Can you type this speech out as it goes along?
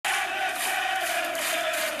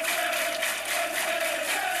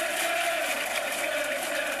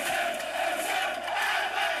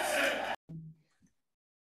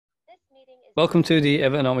Welcome to the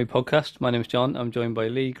Everton Army podcast. My name is John. I'm joined by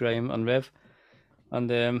Lee, Graham, and Rev.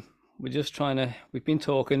 And we've been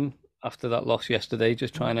talking after that loss yesterday,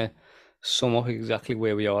 just trying to sum up exactly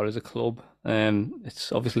where we are as a club.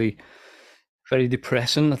 It's obviously very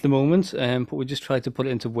depressing at the moment, but we just try to put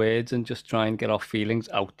it into words and just try and get our feelings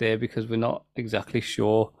out there because we're not exactly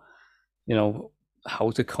sure,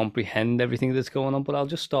 how to comprehend everything that's going on. But I'll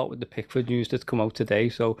just start with the Pickford news that's come out today.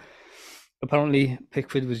 So apparently,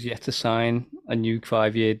 Pickford was yet to sign a new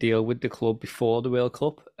 5-year deal with the club before the World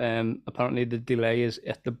Cup. Apparently, the delay is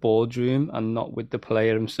at the boardroom and not with the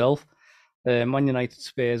player himself. Man United,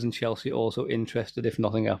 Spurs, and Chelsea also interested if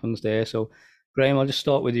nothing happens there. So, Graham, I'll just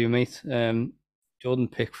start with you, mate. Jordan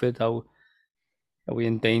Pickford, how are we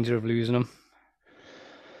in danger of losing him?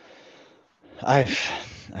 I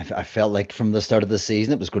felt like from the start of the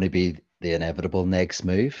season it was going to be the inevitable next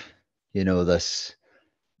move.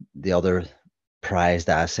 The other prized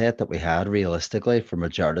asset that we had realistically from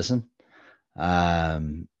Richarlison.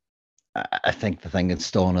 Um, I think the thing that's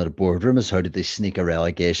still in the boardroom is how did they sneak a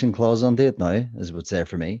relegation clause onto it now, as it would say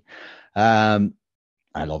for me. I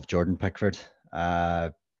love Jordan Pickford.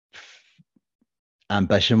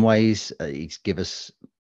 Ambition wise, he's give us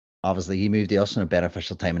obviously he moved to us in a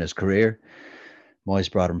beneficial time in his career.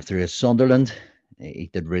 Moyes brought him through at Sunderland. He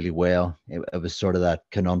did really well. It was sort of that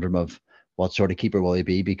conundrum of what sort of keeper will he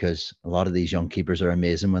be, because a lot of these young keepers are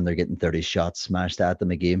amazing when they're getting 30 shots smashed at them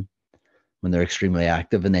a game, when they're extremely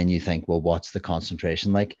active, and then you think, well, what's the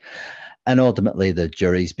concentration like? And ultimately, the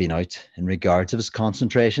jury's been out in regards of his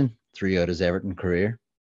concentration throughout his Everton career.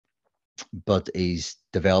 But he's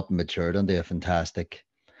developed and matured into a fantastic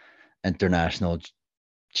international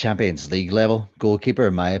Champions League level goalkeeper,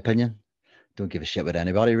 in my opinion. Don't give a shit what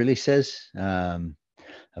anybody really says.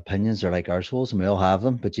 Opinions are like arseholes and we all have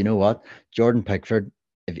them. But you know what? Jordan Pickford,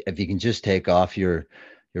 if you can just take off your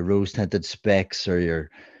rose tinted specs or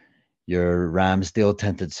your Ramsdale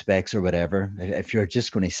tinted specs or whatever, if you're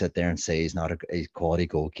just going to sit there and say he's not a quality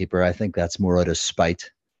goalkeeper, I think that's more out of spite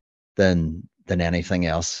than anything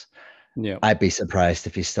else. Yeah. I'd be surprised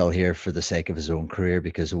if he's still here for the sake of his own career,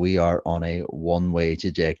 because we are on a one-way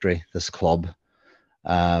trajectory, this club.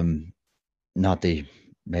 Not to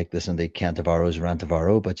make this into Cantavarro's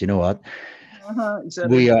Rantavarro, but you know what?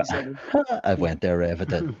 We are. I went there, Rev. I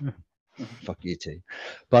did. Fuck you too.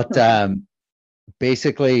 But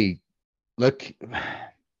basically, look,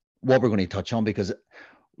 what we're going to touch on, because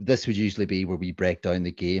this would usually be where we break down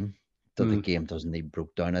the game. That the game doesn't need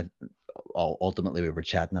broke down. Ultimately, we were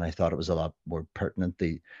chatting, and I thought it was a lot more pertinent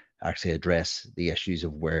to actually address the issues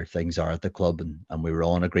of where things are at the club, and we were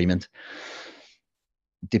all in agreement.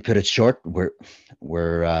 To put it short, we're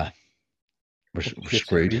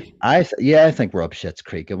screwed. I think we're up shit's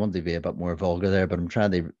creek. I want to be a bit more vulgar there, but I'm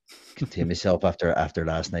trying to contain myself after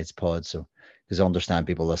last night's pod. So, because I understand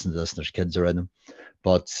people listen to this and there's kids around them,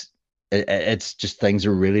 but it's just things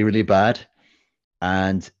are really, really bad.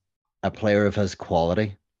 And a player of his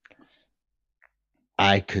quality,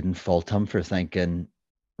 I couldn't fault him for thinking,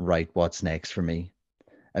 right, what's next for me?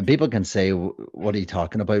 And people can say, what are you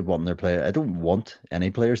talking about wanting their player? I don't want any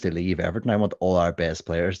players to leave Everton. I want all our best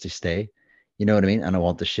players to stay. You know what I mean? And I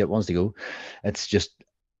want the shit ones to go. It's just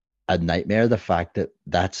a nightmare, the fact that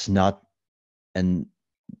that's not a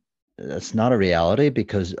reality,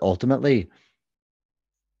 because ultimately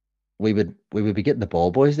we would be getting the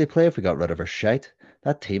ball boys they play if we got rid of our shite.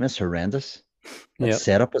 That team is horrendous. That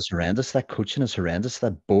setup is horrendous. That coaching is horrendous.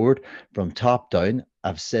 That board from top down.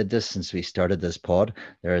 I've said this since we started this pod.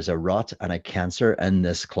 There is a rot and a cancer in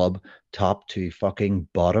this club, top to fucking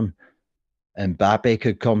bottom. And Mbappe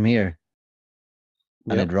could come here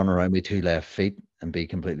and I'd run around with 2 left feet and be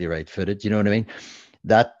completely right-footed. You know what I mean?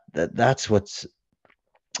 That's what's.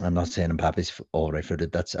 I'm not saying Mbappe's all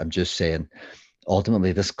right-footed. I'm just saying,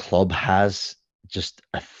 ultimately, this club has just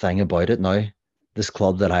a thing about it now. This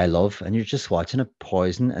club that I love, and you're just watching it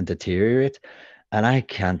poison and deteriorate. And I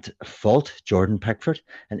can't fault Jordan Pickford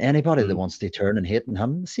and anybody that wants to turn and hate on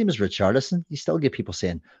him. Same as Richarlison. You still get people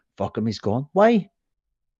saying, fuck him, he's gone. Why?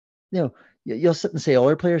 You'll sit and say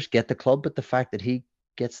other players get the club, but the fact that he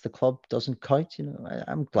gets the club doesn't count.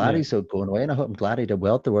 I'm glad he's out going away, and I'm glad he did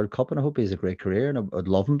well at the World Cup, and I hope he has a great career, and I'd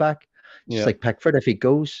love him back. Just like Pickford, if he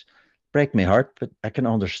goes, break my heart, but I can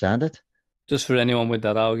understand it. Just for anyone with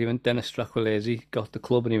that argument, Dennis Stracqualese got the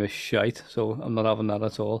club and he was shite, so I'm not having that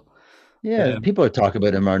at all. Yeah, people are talking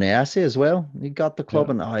about Niasse as well. He got the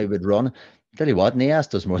club and how he would run. Tell you what,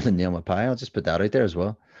 Niasse does more than Neil Mapai. I'll just put that out there as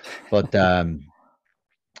well. But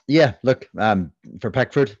yeah, look, for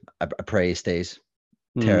Pickford, I pray he stays.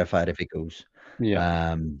 Terrified if he goes.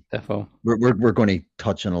 Definitely. We're going to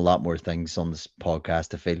touch on a lot more things on this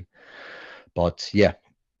podcast, I feel. But yeah,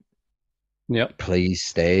 Yep. please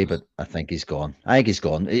stay. But I think he's gone. I think he's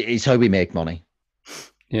gone. It's how we make money.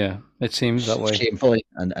 Yeah, it seems that way. Shamefully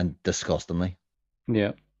and disgustingly.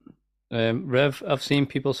 Yeah. Rev, I've seen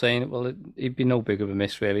people saying, well, he'd be no big of a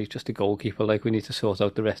miss, really. Just a goalkeeper. Like, we need to sort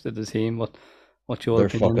out the rest of the team. What's your They're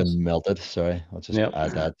opinions? fucking melted. Sorry, I'll just Yeah.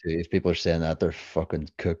 add that too. If people are saying that, they're fucking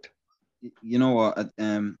cooked. You know what?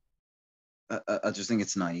 I just think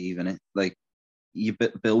it's naive, innit? Like, you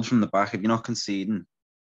build from the back. If you're not conceding,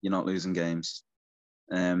 you're not losing games.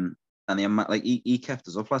 And he kept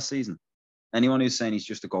us up last season. Anyone who's saying he's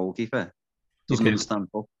just a goalkeeper doesn't understand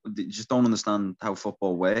football. They just don't understand how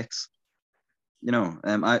football works. You know,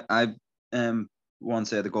 I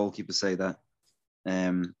once heard the goalkeeper say that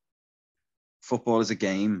football is a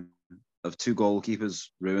game of two goalkeepers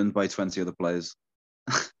ruined by 20 other players.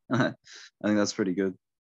 I think that's pretty good.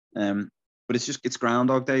 But it's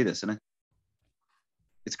Groundhog Day, this, isn't it?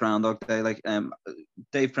 It's Groundhog Day. Like,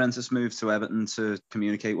 Dave Prentice moved to Everton to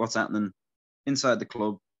communicate what's happening inside the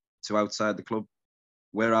club to outside the club.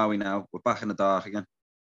 Where are we now? We're back in the dark again.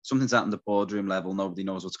 Something's happened at boardroom level. Nobody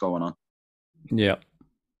knows what's going on. Yeah.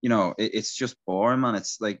 You know, it's just boring, man.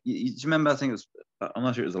 It's like, you remember, I think it was, I'm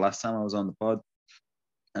not sure it was the last time I was on the pod,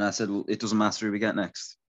 and I said, well, it doesn't matter who we get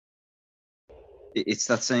next. It's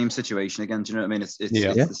that same situation again. Do you know what I mean? It's the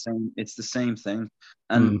same. It's the same thing.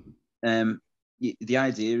 And the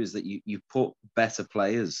idea is that you put better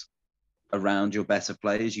players around your better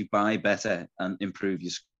players. You buy better and improve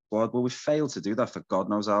your squad. Well, we failed to do that for God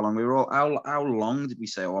knows how long. We were all how long did we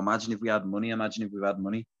say? Oh, imagine if we had money. Imagine if we had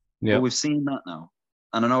money. Yeah. Well, we've seen that now,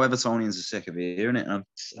 and I know Evertonians are sick of hearing it, and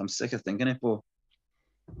I'm sick of thinking it. But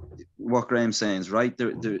what Graham's saying is right.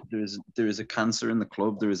 There is a cancer in the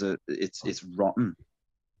club. It's rotten,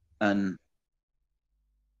 and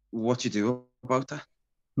what do you do about that?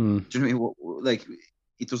 Do you know what I mean? Like,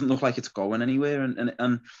 it doesn't look like it's going anywhere.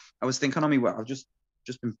 And I was thinking on my way, I've just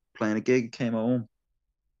been playing a gig, came home.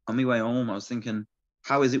 On my way home, I was thinking,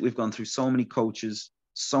 how is it we've gone through so many coaches,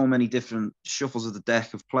 so many different shuffles of the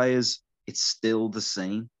deck of players? It's still the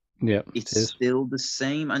same. Yeah, it's still the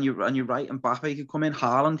same. And you're right. Mbappe could come in,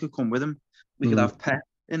 Haaland could come with him. We could have Pep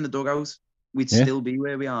in the dugout. We'd still be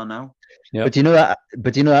where we are now. Yep. But you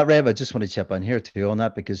know that, Rev, I just want to chip on here too on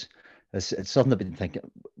that, because it's something I've been thinking.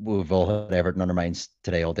 We've all had Everton on our minds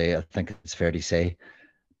today all day, I think it's fair to say.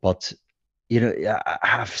 But, you know,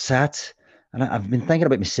 I've sat and I've been thinking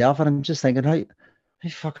about myself, and I'm just thinking how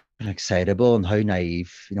fucking excitable and how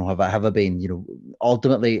naive, you know, have I been, you know,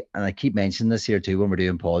 ultimately, and I keep mentioning this here too when we're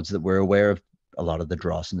doing pods, that we're aware of a lot of the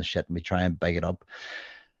dross and the shit, and we try and big it up.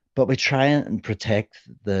 But we try and protect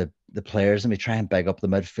the players, and we try and big up the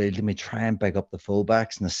midfield, and we try and big up the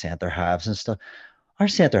fullbacks and the centre halves and stuff. Our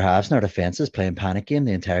centre halves and our defences playing panic game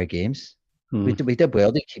the entire games. We did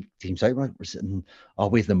well to keep teams out. We're sitting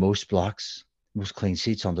always the most blocks, most clean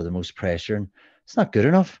sheets under the most pressure, and it's not good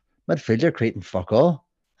enough. Midfielder creating fuck all.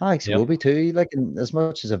 Alex Iwobi too. Like, as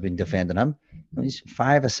much as I've been defending him, he's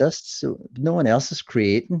 5 assists, so no one else is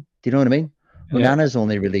creating. Do you know what I mean? Onana's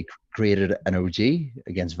only really created an OG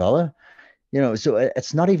against Villa. You know, so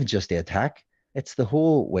it's not even just the attack; it's the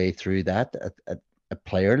whole way through that at a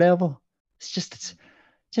player level. It's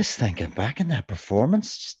just thinking back in that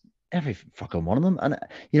performance, just every fucking one of them. And,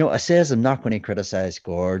 you know, I says I'm not going to criticize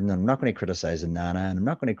Gordon, and I'm not going to criticize Nana, and I'm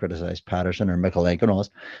not going to criticize Patterson or Mikolenko and all this.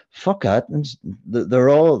 Fuck that. And they're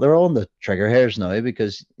all on the trigger hairs now,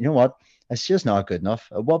 because you know what? It's just not good enough.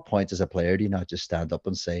 At what point as a player do you not just stand up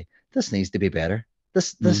and say, this needs to be better?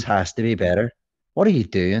 This has to be better. What are you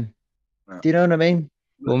doing? Do you know what I mean?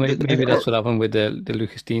 Well, maybe that's what happened with the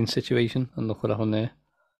Lucas Dean situation, and look what happened there.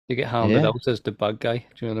 You get hounded out as the bad guy.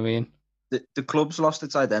 Do you know what I mean? The club's lost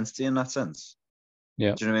its identity in that sense.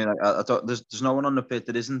 Yeah. Do you know what I mean? Like, I thought there's no one on the pit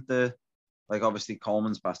that isn't like, obviously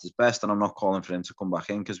Coleman's past his best, and I'm not calling for him to come back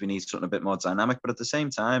in because we need something a bit more dynamic. But at the same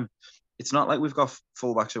time, it's not like we've got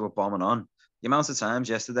fullbacks who are bombing on. The amount of times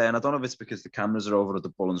yesterday, and I don't know if it's because the cameras are over at the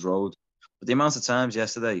Bullens Road, but the amount of times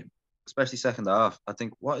yesterday, especially second half, I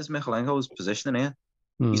think, what is Mikolenko's position in here?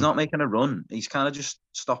 He's not making a run. He's kind of just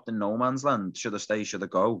stopped in no man's land. Should I stay? Should I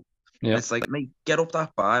go? Yeah. It's like, mate, get up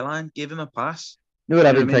that byline, give him a pass. You know what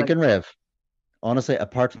I've been thinking, Rev? Honestly,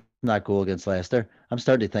 apart from that goal against Leicester, I'm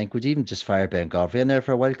starting to think, would you even just fire Ben Godfrey in there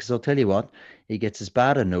for a while? Because I'll tell you what, he gets as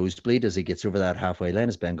bad a nosebleed as he gets over that halfway line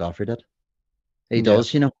as Ben Godfrey did. He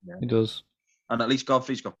does, you know. Yeah. He does. And at least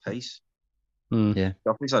Godfrey's got pace. Yeah.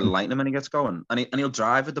 Godfrey's like lightning when he gets going. And he'll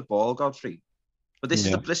drive with the ball, Godfrey. But this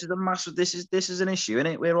is a massive, this is an issue, isn't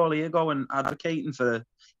it? We're all here going advocating for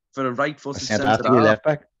a right-footed centre half. left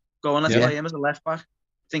back. Go on, let's play him as a left back,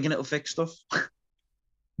 thinking it'll fix stuff.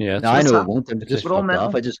 Yeah, Now I know it won't. I'm just We're all fucked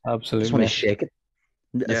off. mental. I just absolutely want to mate. shake it.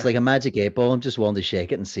 It's Yeah. like a magic 8 ball. I'm just wanting to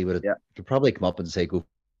shake it and see what it. Yeah. It'll probably come up and say, "Go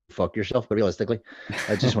fuck yourself." But realistically,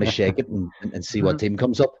 I just want to shake it and see what team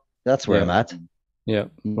comes up. That's where Yeah. I'm at. Yeah,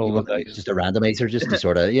 You roll the want dice. just a randomizer, just to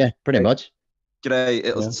sort of pretty much. G'day,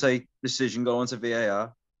 it'll Yeah. say decision going to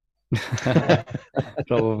VAR.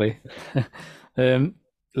 Probably.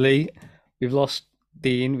 Lee, we've lost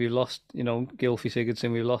Dean, we've lost, Gylfi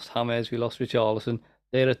Sigurdsson, we've lost Hammers, we lost Richarlison.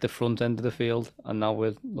 They're at the front end of the field, and now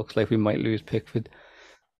looks like we might lose Pickford.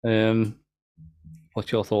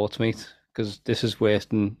 What's your thoughts, mate? Because this is worse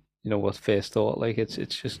than what first thought. Like it's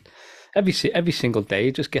just every single day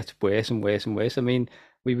it just gets worse and worse and worse. I mean,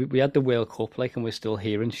 we had the World Cup, like, and we're still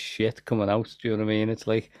hearing shit coming out. Do you know what I mean? It's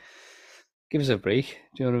like, give us a break.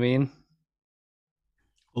 Do you know what I mean?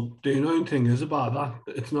 Well, the annoying thing is about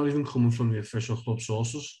that, it's not even coming from the official club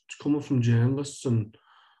sources. It's coming from journalists and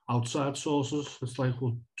outside sources. It's like,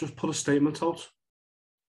 well, just put a statement out.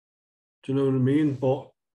 Do you know what I mean?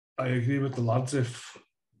 But I agree with the lads.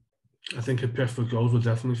 I think if Pickford goes, we're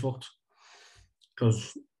definitely fucked.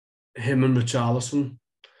 Because him and Richarlison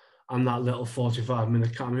and that little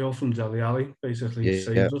 45-minute cameo from Dele Alli basically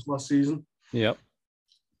saved us last season. Yep.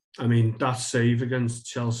 I mean, that save against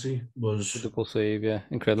Chelsea was double save, yeah,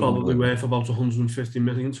 incredible. Probably worth about 150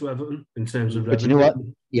 million to Everton in terms of revenue. But you know what?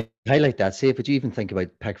 You highlight that save, but you even think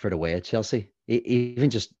about Pickford away at Chelsea. Even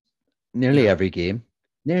just nearly every game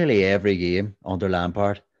under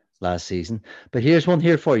Lampard last season. But here's one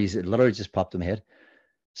here for you. It literally just popped in my head.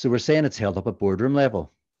 So we're saying it's held up at boardroom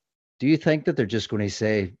level. Do you think that they're just going to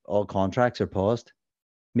say all contracts are paused?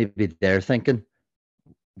 Maybe they're thinking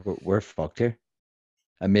we're fucked here.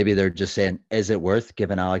 And maybe they're just saying, is it worth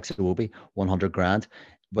giving Alex Iwobi 100 grand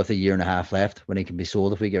with a year and a half left when he can be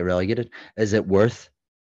sold if we get relegated? Is it worth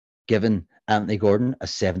giving Anthony Gordon a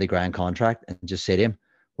 70 grand contract and just say to him,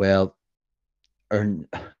 well, earn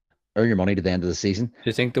your money to the end of the season? Do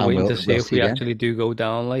you think they're waiting to see if we actually do go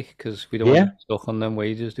down, like, because we don't want to get stuck on them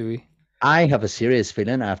wages, do we? I have a serious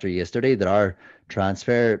feeling after yesterday that our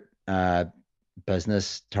transfer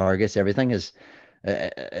business targets, everything is,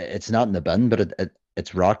 it's not in the bin, but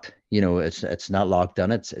it's rocked. It's not locked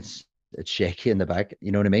in. It's shaky in the back.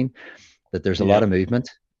 You know what I mean? That there's a lot of movement,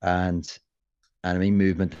 and I mean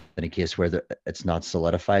movement in a case where it's not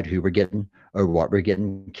solidified who we're getting or what we're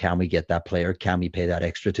getting. Can we get that player? Can we pay that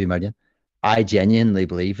extra 2 million? I genuinely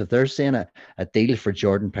believe if they're saying a deal for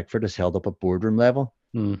Jordan Pickford is held up at boardroom level,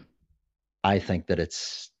 I think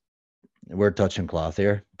that we're touching cloth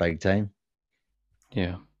here, big time.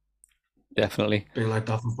 Yeah, definitely. Been like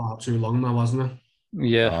that for far too long now, hasn't it?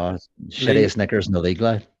 Yeah. Shittiest Snickers in the league,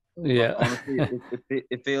 lad. Yeah. Honestly,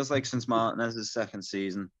 it feels like since Martinez's second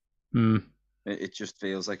season, it just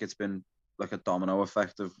feels like it's been like a domino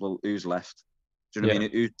effect of, well, who's left? Do you know what I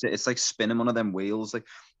mean? It's like spinning one of them wheels, like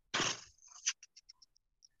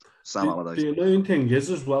Sam Allardyce. The annoying thing is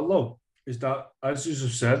as well, though, is that, as you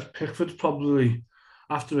have said, Pickford's probably,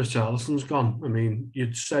 after Richarlison's gone, I mean,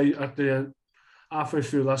 you'd say at the halfway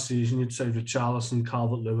through last season, you'd say Richarlison,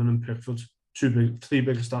 Calvert-Lewin and Pickford, three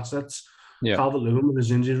biggest assets. Yeah. Calvert-Lewin with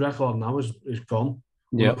his injury record now is gone.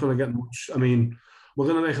 We're not going to get much. I mean, we're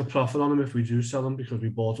going to make a profit on him if we do sell him because we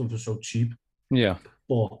bought him for so cheap. Yeah.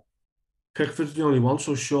 But Pickford's the only one,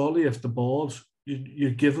 so surely if the board, you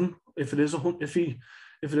give him, if it is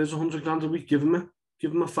 100 grand a week, give him a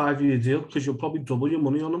 5-year deal because you'll probably double your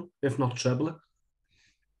money on him, if not treble it.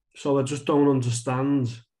 So I just don't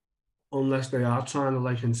understand, unless they are trying to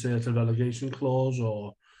like insert a relegation clause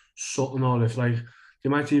or something, or if like they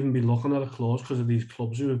might even be looking at a clause because of these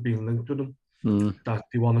clubs who have been linked with them, that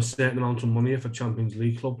they want a certain amount of money if a Champions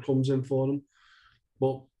League club comes in for them.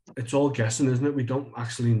 But it's all guessing, isn't it? We don't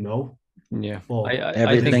actually know. Yeah,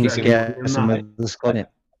 everything's guessing.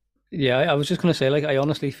 Yeah, I was just going to say, like, I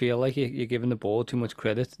honestly feel like you're giving the board too much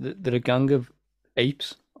credit. They're a gang of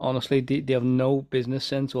apes. Honestly, they have no business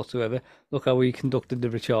sense whatsoever. Look how we conducted the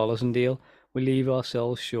Richarlison deal. We leave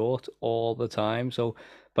ourselves short all the time. So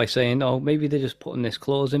by saying, oh, maybe they're just putting this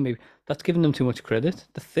clause in, maybe that's giving them too much credit.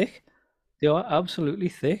 They're thick. They are absolutely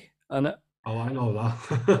thick. And I know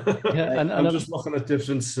that. Yeah, and I'm just looking at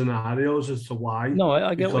different scenarios as to why. No,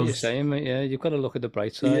 I get what you're saying, mate. Yeah, you've got to look at the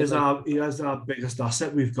bright side. He is our biggest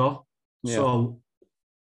asset we've got. Yeah. So,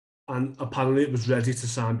 and apparently it was ready to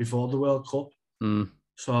sign before the World Cup.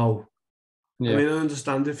 So, I mean, I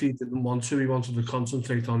understand if he didn't want to, he wanted to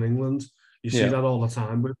concentrate on England. You see that all the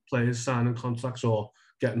time with players signing contracts or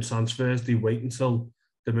getting transfers. They wait until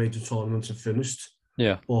the major tournaments are finished.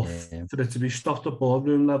 Yeah. But for it to be stopped at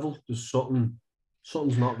boardroom level, there's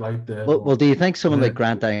something's not right there. Well, do you think someone like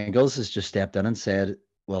Grant Ingles has just stepped in and said,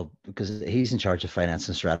 well, because he's in charge of finance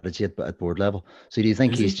and strategy at board level. So do you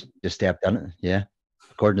think Is he? he's just stepped in? Yeah,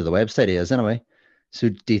 according to the website, he is anyway. So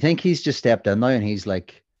do you think he's just stepped in now and he's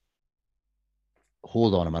like,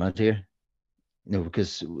 hold on a minute here?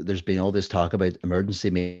 Because there's been all this talk about emergency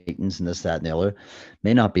meetings and this, that, and the other.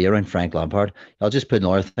 May not be around Frank Lampard. I'll just put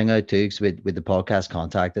another thing out too, because with the podcast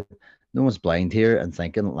contacted, no one's blind here and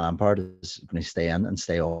thinking that Lampard is going to stay in and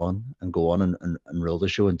stay on and go on and rule the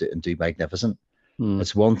show and do magnificent.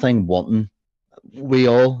 It's one thing wanting,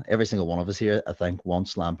 every single one of us here, I think,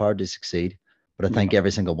 wants Lampard to succeed. But I think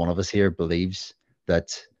every single one of us here believes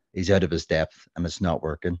that he's out of his depth and it's not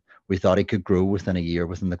working. We thought he could grow within a year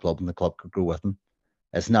within the club and the club could grow with him.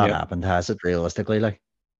 It's not happened, has it, realistically?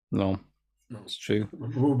 No, it's true.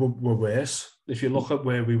 We're worse. If you look at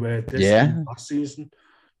where we were this season, last season,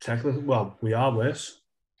 technically, well, we are worse.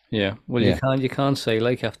 Yeah, well, you can't say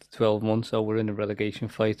like after 12 months, oh, we're in a relegation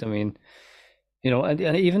fight. I mean, and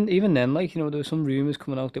even then, like, there were some rumours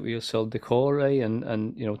coming out that we would sell Decore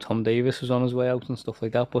and Tom Davis was on his way out and stuff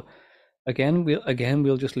like that. But again,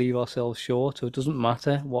 we'll just leave ourselves short. So it doesn't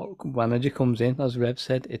matter what manager comes in. As Rev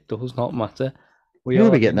said, it does not matter. Who are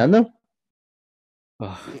we getting in though?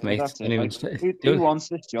 Oh, mate, who wants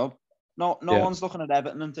this job? No one's looking at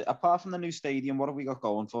Everton. And apart from the new stadium, what have we got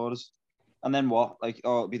going for us? And then what? Like,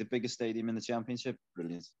 it'll be the biggest stadium in the Championship.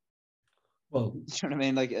 Brilliant. Well, do you know what I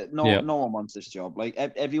mean? Like, no one wants this job. Like,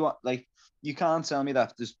 everyone, like, you can't tell me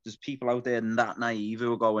that there's people out there that naive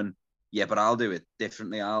who are going, yeah, but I'll do it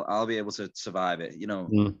differently. I'll be able to survive it.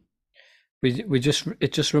 It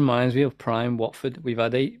just reminds me of prime Watford. We've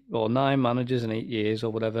had 8 or 9 managers in 8 years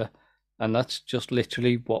or whatever, and that's just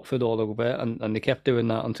literally Watford all over. And they kept doing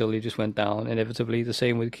that until they just went down inevitably. The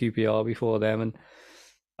same with QPR before them, and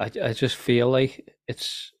I just feel like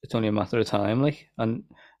it's only a matter of time. Like, and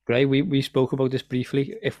Gray, we spoke about this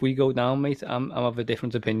briefly. If we go down, mate, I'm of a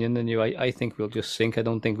different opinion than you. I think we'll just sink. I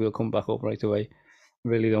don't think we'll come back up right away. I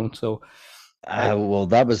really don't. So. Well,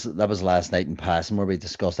 that was last night in passing where we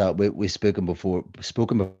discussed that. We spoken before.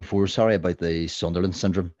 Sorry, about the Sunderland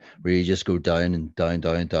syndrome, where you just go down and down,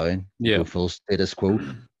 down, down. Yeah. Go full status quo.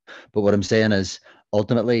 But what I'm saying is,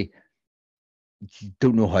 ultimately, you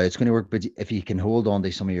don't know how it's going to work. But if you can hold on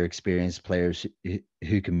to some of your experienced players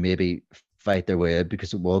who can maybe fight their way out,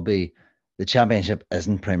 because it will be, the Championship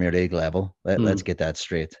isn't Premier League level. Let's get that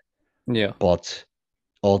straight. Yeah. But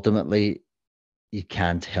ultimately, you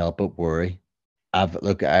can't help but worry. I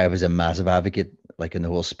was a massive advocate, like in the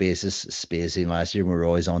whole spacing last year. We were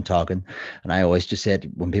always on talking, and I always just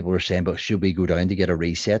said, when people were saying, "But should we go down to get a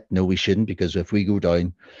reset?" No, we shouldn't, because if we go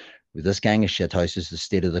down with this gang of shithouses, the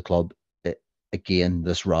state of the club, again,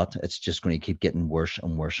 this rot, it's just going to keep getting worse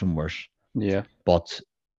and worse and worse. Yeah. But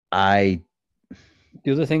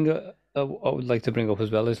the other thing I would like to bring up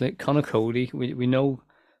as well is, like, Conor Cody. We know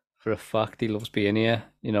for a fact he loves being here,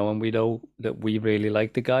 and we know that we really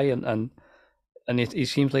like the guy, and he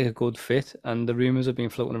seems like a good fit. And the rumours have been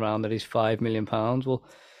floating around that he's £5 million. Well,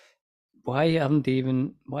 why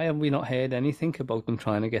have we not heard anything about them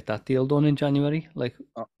trying to get that deal done in January? Like,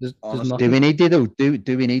 there's nothing. Do we need to though?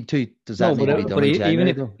 Do we need to? Does that need to be done in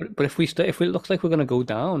January though? But if it looks like we're going to go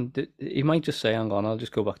down, he might just say, "Hang on, I'll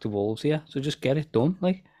just go back to Wolves here." So just get it done,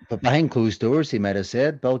 like. But behind closed doors, he might have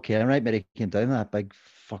said, Bill Kenwright might have came down with that big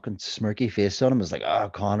fucking smirky face on him. Was like, "Oh,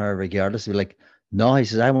 Connor," regardless. He'd be like, "No," he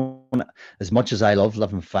says, "I want, as much as I love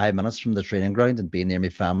living 5 minutes from the training ground and being near my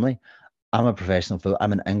family, I'm a professional football.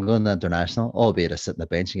 I'm an England international, albeit I sit on the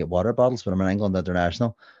bench and get water bottles, but I'm an England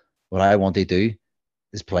international. What I want to do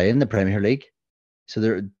is play in the Premier League." So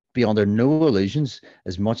they're be under no illusions.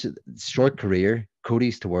 As much as short career,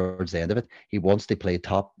 Cody's towards the end of it. He wants to play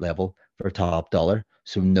top level for top dollar.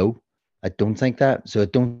 So no, I don't think that. So I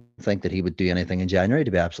don't think that he would do anything in January,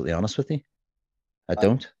 to be absolutely honest with you. I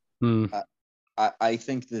don't. I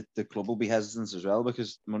think that the club will be hesitant as well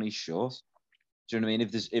because money's short. Do you know what I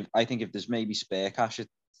mean? If there's maybe spare cash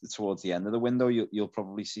towards the end of the window, you'll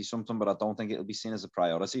probably see something, but I don't think it'll be seen as a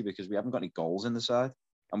priority because we haven't got any goals in the side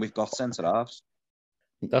and we've got centre halves.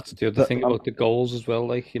 That's the other thing about the goals as well.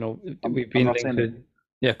 Like, we've been linked to.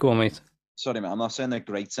 Yeah, go on, mate. Sorry, mate. I'm not saying they're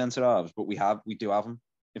great centre halves, but we do have them.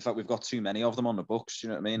 In fact, we've got too many of them on the books. You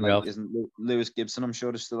know what I mean? Like, isn't Lewis Gibson? I'm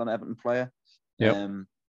sure is still an Everton player. Yeah.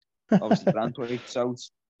 Obviously, Brantwaite's out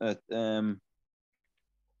on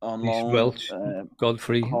loan. Welch,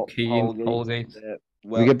 Godfrey, Keane, Holgate.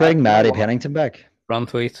 We could bring Matty Pennington back.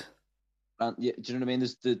 Brantwaite. And yeah, do you know what I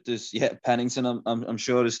mean? There's Pennington. I'm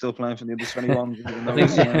sure is still playing for the under 21s, even I though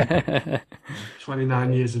he's think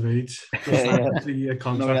 29 years of age. Just yeah. a 3-year No, he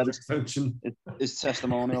contract had extension. his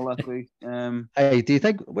testimonial last week. Hey, do you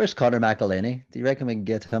think where's Conor McElhinney? Do you reckon we can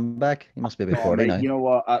get him back? He must be about 40 mate, now. you know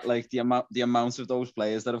what? Like the amount of those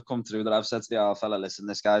players that have come through that I've said to the old fella, listen,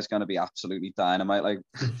 this guy's going to be absolutely dynamite. Like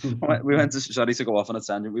we went to go off on a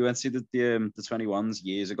tangent. We went to see the 21s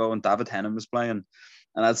years ago, and David Hennum was playing,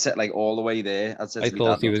 and I'd said like all the way there. I'd said I to me,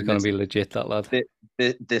 thought Dad, he was going to listen, be legit, that lad.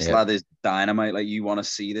 this lad is dynamite. Like you want to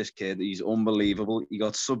see this kid? He's unbelievable. He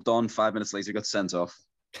got subbed on 5 minutes later. He got sent off.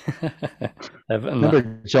 Everton,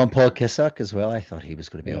 Remember John Paul Kissack as well? I thought he was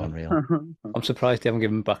going to be unreal. I'm surprised they haven't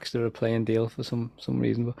given Baxter a playing deal for some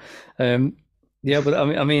reason. But but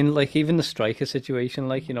I mean, like even the striker situation,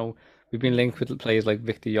 like we've been linked with players like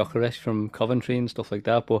Victor Gyökeres from Coventry and stuff like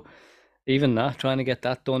that. But even that, trying to get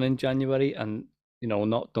that done in January and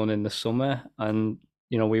not done in the summer, and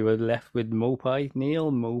we were left with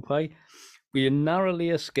Neil Mopai. We narrowly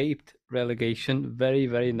escaped relegation, very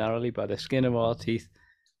very narrowly by the skin of our teeth.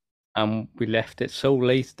 And we left it so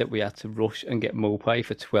late that we had to rush and get Mopai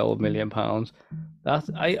for £12 million. That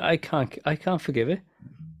I can't forgive it.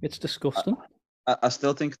 It's disgusting. I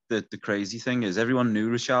still think that the crazy thing is everyone knew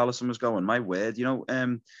Richarlison was going. My word,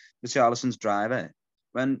 Richarlison's driver.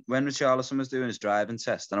 When Richarlison was doing his driving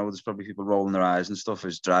test, I know there's probably people rolling their eyes and stuff.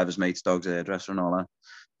 His driver's mate's dog's hairdresser and all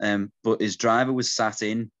that. But his driver was sat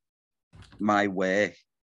in my way,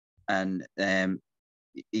 and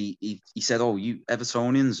he said, "Oh, you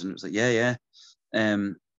Evertonians," and it was like, "Yeah."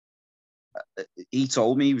 He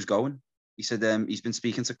told me he was going. He said he's been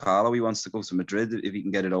speaking to Carlo. He wants to go to Madrid if he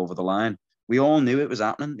can get it over the line. We all knew it was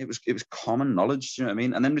happening. It was common knowledge. Do you know what I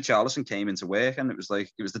mean? And then Richarlison came into work, and it was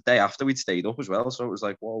the day after we'd stayed up as well. So it was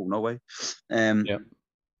like, whoa, no way. And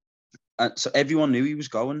so everyone knew he was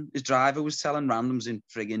going. His driver was telling randoms in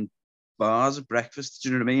frigging bars at breakfast. Do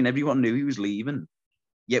you know what I mean? Everyone knew he was leaving,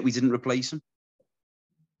 yet we didn't replace him.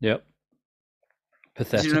 Yep.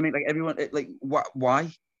 Pathetic. Do you know what I mean? Like everyone,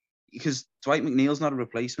 why? Because Dwight McNeil's not a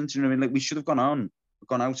replacement. Do you know what I mean? Like we should have gone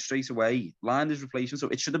out straight away, lined his replacement. So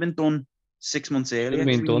it should have been done 6 months earlier.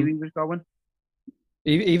 We knew he was going.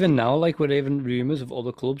 Even now, like we're even rumours of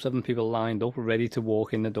other clubs having people lined up ready to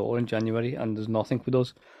walk in the door in January, and there's nothing with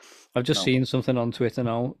us. I've just seen something on Twitter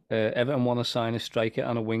now. Everton want to sign a striker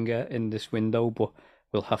and a winger in this window, but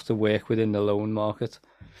we'll have to work within the loan market.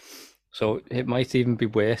 So it might even be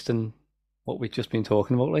worse than what we've just been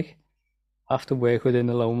talking about. Like, have to work within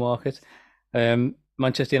the loan market.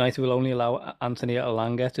 Manchester United will only allow Anthony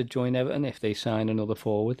Elanga to join Everton if they sign another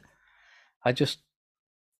forward. I'm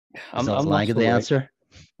lost for the answer.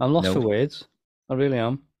 I'm lost for words. I really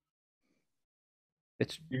am.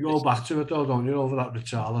 You go back to it though, don't you? Over that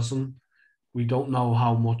Richarlison, we don't know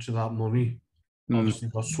how much of that money obviously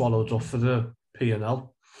got swallowed up for the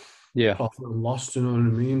P&L. Yeah, profit and loss. You know what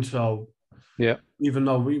I mean? So yeah, even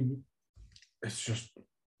though it's just.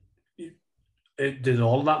 Did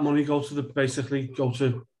all that money basically go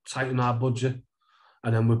to tighten our budget,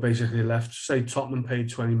 and then we're basically left. Say Tottenham paid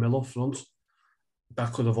 20 mil up front,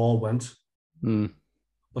 that could have all went.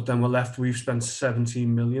 But then we're left. We've spent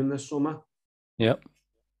 17 million this summer. Yep.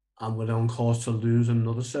 And we're on course to lose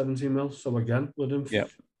another 17 mil. So again, we're in. Yep.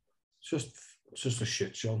 It's just a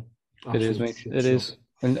shit show. It is, mate. It is,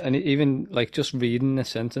 and even like just reading the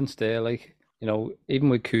sentence there, like even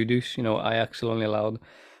with Kudus, Ajax will only allow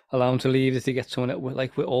him to leave if they get someone.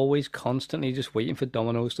 Like we're always constantly just waiting for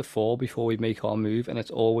dominoes to fall before we make our move, and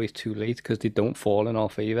it's always too late because they don't fall in our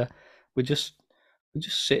favour. We're just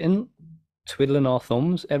sitting, twiddling our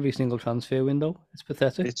thumbs every single transfer window. It's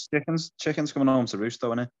pathetic. It's chickens coming home to roost,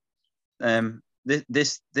 though, isn't it?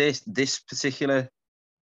 This particular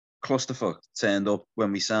clusterfuck turned up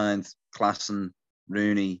when we signed Klaassen,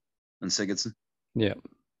 Rooney, and Sigurdsson. Yeah.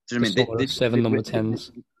 Do you know what I mean? 7 number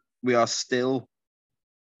 10s. We are still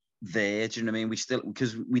there. Do you know what I mean?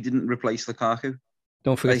 Because we didn't replace Lukaku.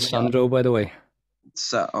 Don't forget Sandro, by the way.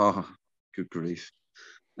 Good grief.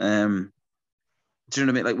 Do you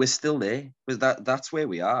know what I mean? Like we're still there. That's where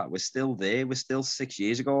we are. We're still there. We're still 6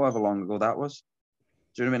 years ago, however long ago that was.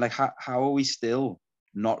 Do you know what I mean? Like how are we still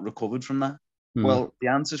not recovered from that? Well, the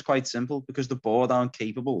answer is quite simple, because the board aren't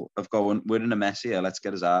capable of going, we're in a mess here, let's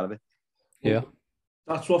get us out of it. Yeah.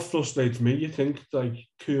 That's what frustrates me. You think like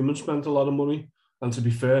Koeman spent a lot of money, and to be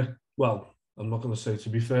fair, well, I'm not going to say to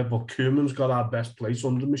be fair, but Koeman's got our best place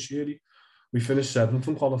under Machiri. We finished 7th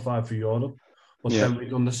and qualified for Europe. But then we've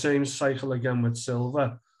done the same cycle again with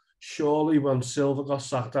Silva. Surely when Silva got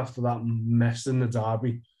sacked after that mess in the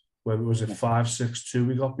derby, when it was at 5-6-2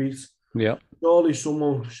 we got beat. Yeah. Surely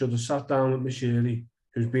someone should have sat down with Machiri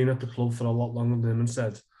who's been at the club for a lot longer than him and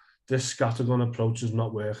said, this scattergun approach is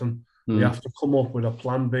not working. We have to come up with a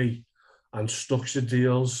plan B and structure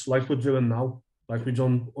deals like we're doing now, like we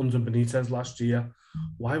done under Benitez last year.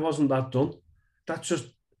 Why wasn't that done? That's just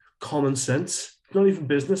common sense. It's not even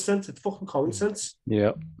business sense. It's fucking common sense.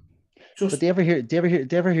 Yeah. But do you ever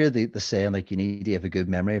hear the saying, like, you need to have a good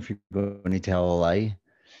memory if you're going to tell a lie?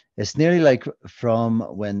 It's nearly like from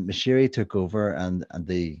when Mashiri took over and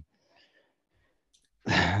they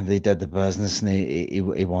did the business, and he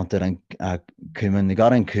wanted Koeman. They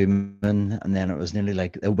got in Koeman, and then it was nearly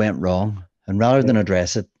like it went wrong. And rather than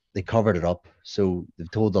address it, they covered it up. So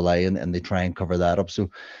they've told the lie, and they try and cover that up.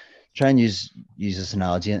 So try and use this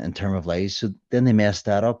analogy in terms of lies. So then they messed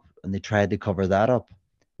that up, and they tried to cover that up.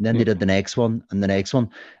 And then they did the next one and the next one,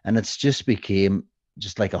 and it's just became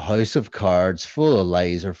just like a house of cards full of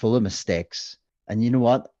lies or full of mistakes. And you know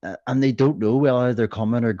what? And they don't know whether they're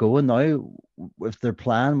coming or going now, if they're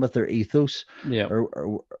playing with their ethos,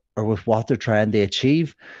 or with what they're trying to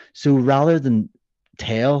achieve. So rather than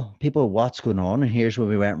tell people what's going on and here's where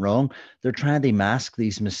we went wrong, they're trying to mask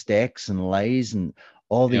these mistakes and lies and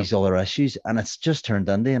all these other issues, and it's just turned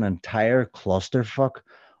into an entire clusterfuck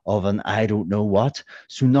of an I don't know what.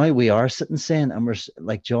 So now we are sitting saying, and we're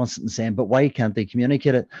like John sitting saying, but why can't they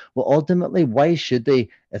communicate it? Well, ultimately, why should they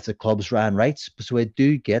if the club's ran rights? So I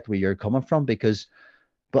do get where you're coming from,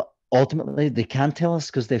 but ultimately they can't tell us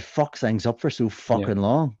because they fuck things up for so fucking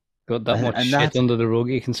long. Got that much shit under the rug,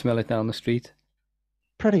 you can smell it down the street.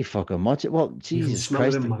 Pretty fucking much. Well, Jesus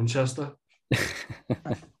Christ. It in Manchester.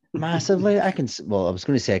 Massively. I was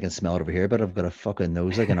going to say I can smell it over here, but I've got a fucking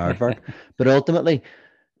nose like an aardvark. But ultimately,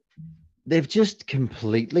 they've just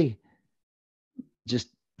completely just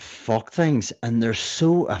fuck things, and they're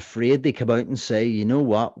so afraid to come out and say, you know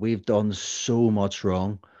what, we've done so much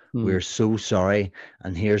wrong. We're so sorry,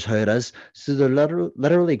 and here's how it is. So they're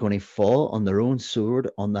literally going to fall on their own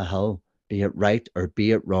sword on the hill, be it right or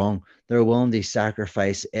be it wrong. They're willing to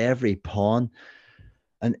sacrifice every pawn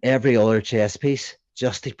and every other chess piece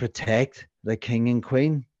just to protect the king and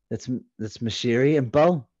queen. That's Mashiri and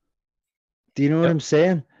Bill. Do you know what I'm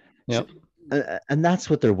saying? Yep. And that's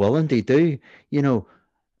what they're willing to do. You know,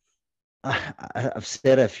 I've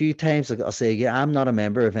said it a few times. Like I'll say, yeah, I'm not a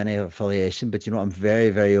member of any affiliation, but you know, I'm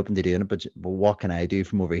very, very open to doing it. But what can I do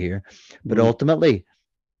from over here? But ultimately,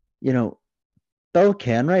 you know, Bill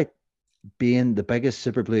Kenwright being the biggest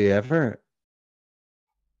Super Blue ever,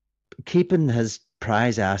 keeping his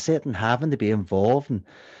prize asset and having to be involved and,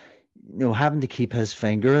 you know, having to keep his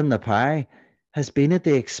finger in the pie has been at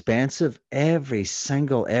the expense of every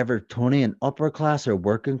single Evertonian, upper class or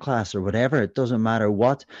working class or whatever. It doesn't matter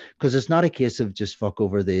what, because it's not a case of just fuck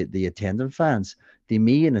over the attendant fans. To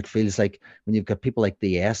me, and it feels like when you've got people like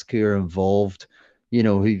the ESC who are involved, you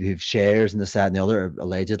know, who've shares and this, that, and the other,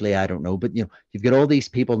 allegedly, I don't know. But, you know, you've got all these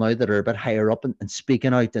people now that are a bit higher up and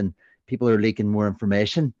speaking out, and people are leaking more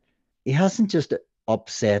information. He hasn't just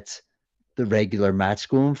upset the regular match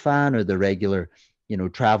going fan or the regular, you know,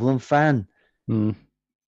 traveling fan.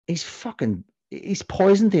 He's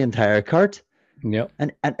poisoned the entire cart. Yep.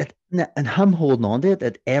 And him holding on to it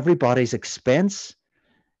at everybody's expense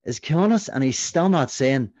is killing us. And he's still not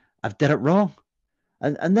saying, I've did it wrong.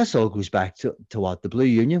 And this all goes back to what? The Blue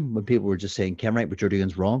Union, when people were just saying, Kenwright, what you're doing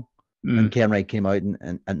is wrong. And Kenwright came out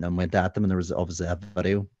and went at them, and there was obviously a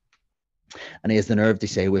video. And he has the nerve to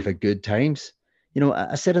say we've had good times. You know,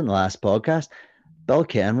 I said in the last podcast, Bill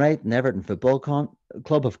Kenwright and Everton Football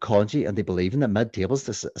Club have congee, and they believe in that mid-table is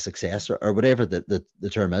a success or whatever the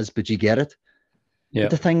term is, but you get it. Yeah.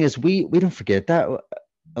 But the thing is, we don't forget that.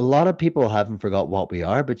 A lot of people haven't forgot what we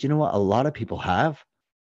are, but you know what? A lot of people have.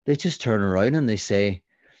 They just turn around and they say,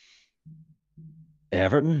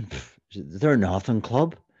 Everton, they're a nothing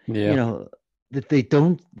club. Yeah. You know, that they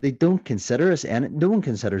don't consider us, and no one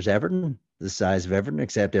considers Everton the size of Everton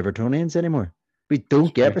except Evertonians anymore. We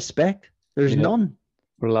don't get respect. There's none.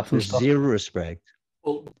 There's zero respect.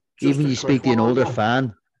 Well, even you speak to an older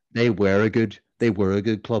fan, they were a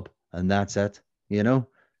good club, and that's it. You know.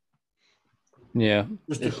 Yeah.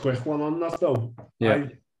 Just a quick one on that though. Yeah.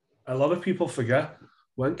 A lot of people forget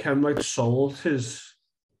when Kenwright sold his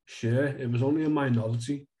share, it was only a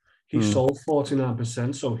minority. He sold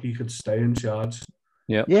 49% so he could stay in charge.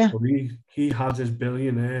 Yeah. Yeah. So he had his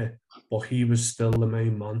billionaire, but he was still the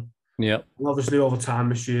main man. Yeah. And obviously over time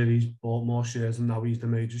this year he's bought more shares and now he's the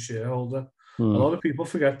major shareholder. A lot of people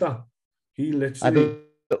forget that. He literally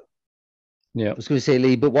I was going to say,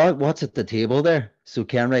 Lee, but what's at the table there? So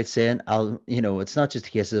Kenwright's saying, it's not just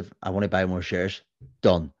a case of I want to buy more shares.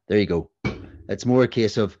 Done. There you go. It's more a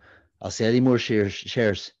case of I'll sell you more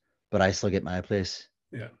shares, but I still get my place.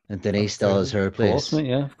 Yeah. and Denise still has her Of course, place, mate,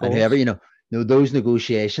 yeah, of and course. whoever, those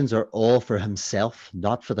negotiations are all for himself,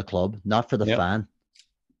 not for the club, not for the Yep. fan.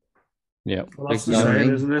 Yeah, Well, that's the You know what I saying,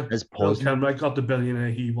 mean? isn't it? It's Bill poison. Kenwright got the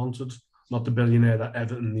billionaire he wanted, not the billionaire that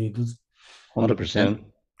Everton needed. 100%.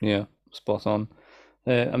 Yeah, spot on.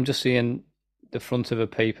 I'm just seeing the front of a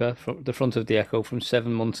paper, from the front of the Echo from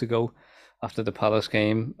 7 months ago after the Palace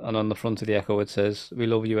game, and on the front of the Echo it says, "We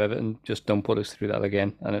love you, Everton. Just don't put us through that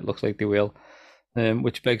again." And it looks like they will.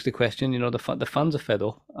 Which begs the question, the fans are fed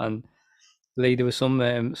up, and there was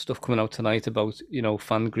some stuff coming out tonight about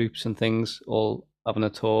fan groups and things all having a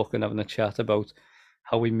talk and having a chat about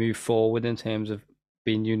how we move forward in terms of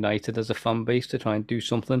being united as a fan base to try and do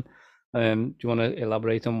something. Do you want to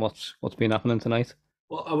elaborate on what's been happening tonight?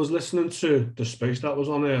 Well, I was listening to the space that was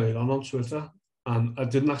on earlier on Twitter, and I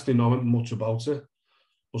didn't actually know much about it,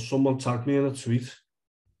 but someone tagged me in a tweet,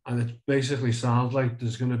 and it basically sounds like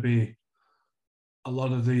there's going to be a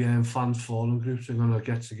lot of the fans forum groups are going to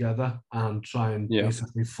get together and try and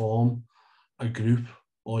basically form a group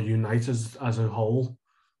or unite as a whole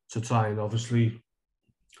to try and obviously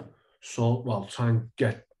try and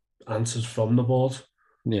get answers from the board.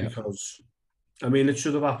 Yeah. Because, I mean, it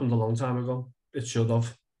should have happened a long time ago. It should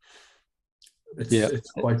have.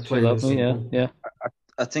 It's quite plain and simple. Yeah.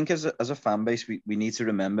 I think as a fan base, we need to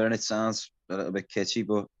remember, and it sounds a little bit kitschy,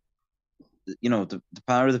 but the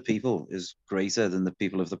power of the people is greater than the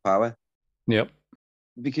people of the power. Yep.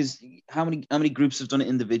 Because how many groups have done it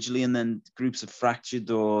individually, and then groups have fractured,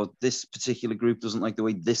 or this particular group doesn't like the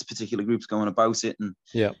way this particular group's going about it, and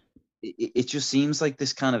it just seems like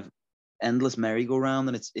this kind of endless merry-go-round,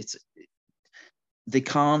 and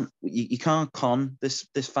you can't con this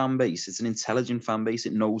fan base. It's an intelligent fan base.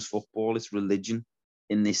 It knows football. It's religion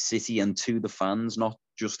in this city, and to the fans, not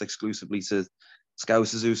just exclusively to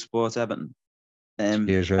Scousers who support Everton.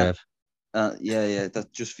 Cheers, Rev. Yeah,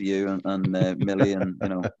 that's just for you and Millie, and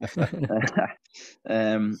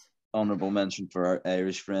honourable mention for our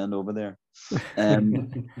Irish friend over there.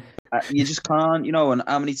 You just can't, and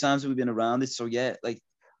how many times have we been around it? So yeah, like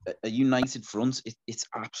a united front, it's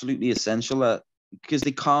absolutely essential because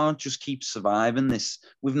they can't just keep surviving this.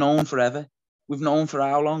 We've known forever. We've known for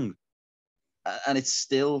how long? And it's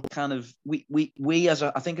still kind of we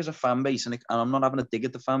I think as a fan base, and I'm not having a dig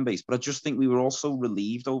at the fan base, but I just think we were all so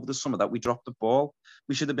relieved over the summer that we dropped the ball.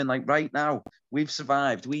 We should have been like, right now, we've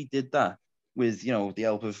survived. We did that with the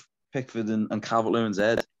help of Pickford and Calvert-Lewin's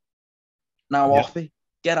head. Now off it,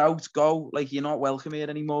 get out, go. Like, you're not welcome here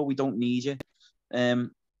anymore. We don't need you.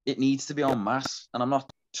 It needs to be en masse, and I'm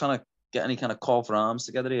not trying to get any kind of call for arms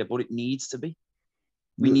together here, but it needs to be.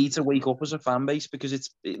 We need to wake up as a fan base, because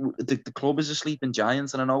the club is a sleeping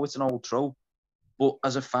giant, and I know it's an old trope, but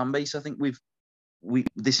as a fan base, I think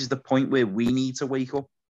this is the point where we need to wake up.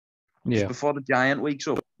 Just before the giant wakes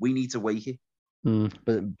up, we need to wake it.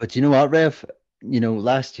 But you know what, Rev?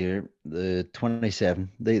 Last year, the 27,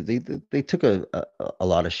 they took a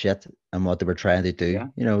lot of shit and what they were trying to do.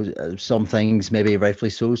 Yeah. Some things maybe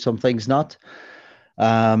rightfully so, some things not.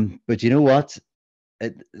 But you know what?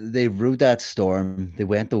 They rode that storm. They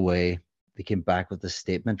went away. They came back with a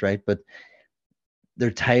statement, right? But their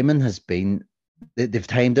timing has been, they've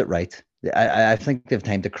timed it right. I think they've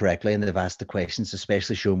timed it correctly, and they've asked the questions,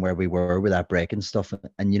 especially showing where we were with that break and stuff.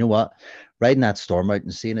 And you know what? Riding that storm out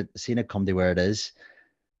and seeing it come to where it is,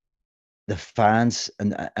 the fans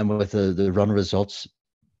and with the run results,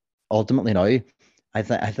 ultimately now, I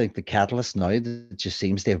think the catalyst now that just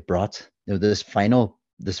seems to have brought this final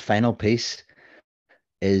piece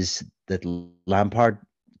is that Lampard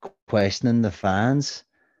questioning the fans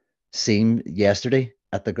seemed yesterday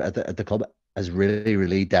at the club has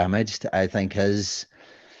really damaged. I think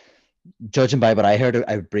judging by what I heard,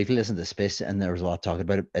 I briefly listened to Space and there was a lot talking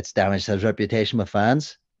about it. It's damaged his reputation with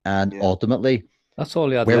fans, and ultimately that's all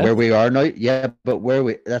he had where we are now. Yeah, but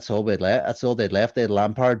that's all they'd left. That's all they'd left. They had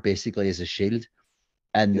Lampard basically as a shield,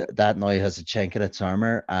 and that now has a chink in its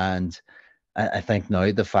armor. And I think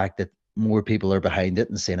now the fact that more people are behind it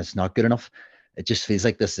and saying it's not good enough, it just feels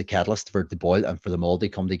like this is a catalyst for the boil and for them all to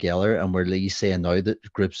come together. And we're Lee's saying now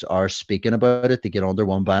that groups are speaking about it to get under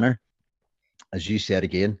one banner. As you said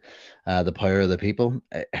again, the power of the people.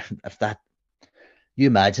 You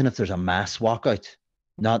imagine if there's a mass walkout,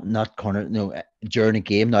 not corner, during a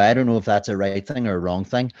game. Now I don't know if that's a right thing or a wrong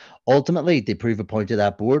thing. Ultimately, they prove a point to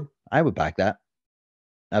that board. I would back that.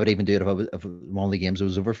 I would even do it if one of the games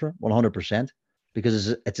was over for 100%, because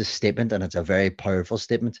it's a statement, and it's a very powerful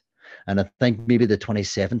statement. And I think maybe the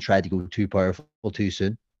 27 tried to go too powerful too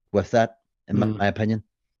soon with that, in my opinion.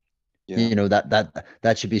 Yeah.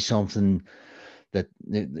 That should be something that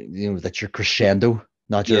that your crescendo,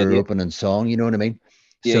 not your opening song. You know what I mean?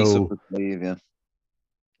 The ace up So the sleeve, yeah.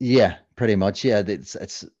 yeah, pretty much. Yeah,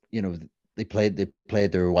 it's they played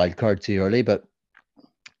their wild card too early, but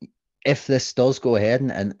if this does go ahead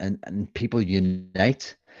and people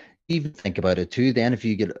unite, even think about it too. Then if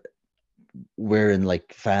you get we're in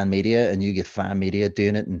like fan media and you get fan media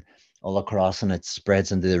doing it and all across and it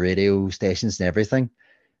spreads into the radio stations and everything,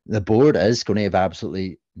 the board is going to have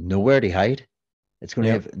absolutely nowhere to hide. It's going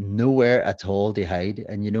to Yep. have nowhere at all to hide.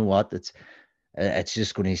 And you know what? It's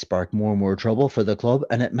just going to spark more and more trouble for the club.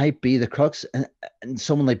 And it might be the crux. And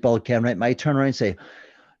someone like Bill Kenwright might turn around and say,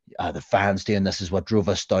 the fans doing this is what drove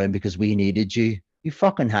us down because we needed you. You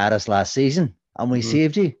fucking had us last season and we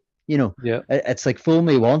saved you. You know, Yeah. it's like fool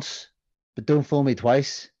me once, but don't fool me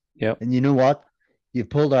twice. Yeah. And you know what? You've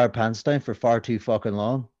pulled our pants down for far too fucking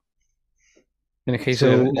long. In the case of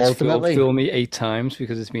So Everton, it's ultimately, fill me 8 times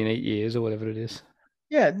because it's been 8 years or whatever it is.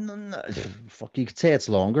 yeah, fuck, you could say it's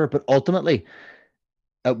longer, but ultimately,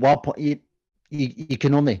 at what point you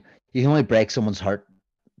can only break someone's heart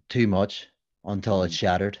too much until it's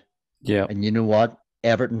shattered. Yeah. And you know what?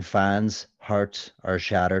 Everton fans' hearts are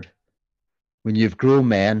shattered. When you've grown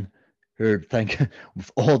men who are thinking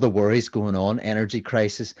with all the worries going on, energy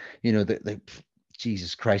crisis, the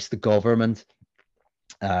Jesus Christ, the government,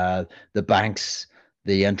 the banks,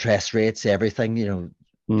 the interest rates, everything,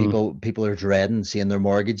 people are dreading seeing their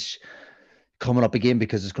mortgage coming up again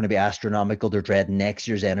because it's going to be astronomical. They're dreading next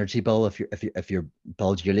year's energy bill if you're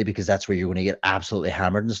billed yearly, because that's where you're going to get absolutely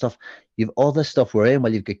hammered and stuff. You've all this stuff worrying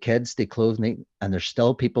while you've got kids, they clothe and eat, and there's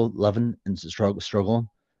still people living and struggling.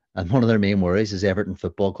 And one of their main worries is Everton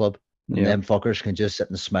Football Club. And them fuckers can just sit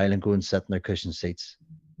and smile and go and sit in their cushion seats.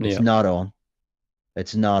 It's not on.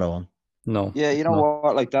 It's not on. No. Yeah, you know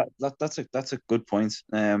what? Like that's a good point.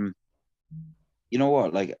 You know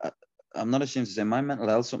what? Like I'm not ashamed to say my mental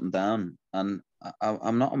health's something down, and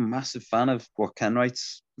I'm not a massive fan of what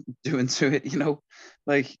Kenwright's doing to it. You know,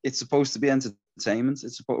 like it's supposed to be entertainment.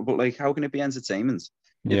 But like, how can it be entertainment?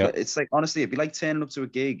 Yeah. It's like, honestly, it'd be like turning up to a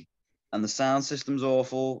gig and the sound system's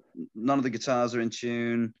awful. None of the guitars are in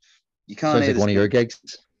tune. You can't Sounds hear like one of your gigs.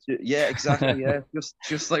 Yeah, exactly. Yeah,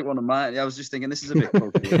 just like one of mine. I was just thinking this is a bit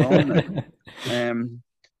close to home.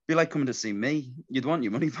 Be like coming to see me. You'd want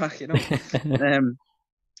your money back, you know.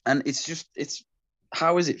 And it's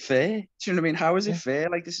how is it fair? Do you know what I mean? How is it fair?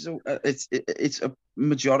 Like this is it's a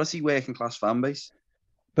majority working class fan base.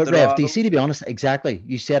 But There Rev, are DC, to be honest, exactly.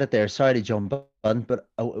 You said it there. Sorry to jump on, but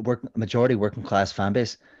majority working class fan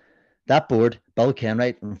base. That board, Bill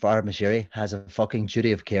Kenwright and Farhad Mashiri, has a fucking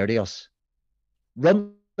duty of care to us.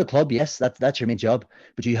 Run the club, yes, that's your main job,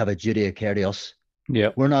 but you have a duty of care to us. Yeah.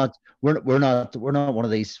 We're not one of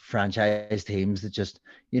these franchise teams that just,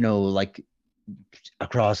 like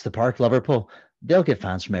across the park, Liverpool, they'll get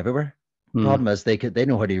fans from everywhere. Problem is they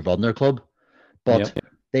know how to run their club, but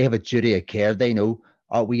they have a duty of care. They know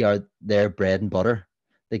we are their bread and butter.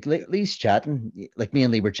 Like Lee's chatting, like me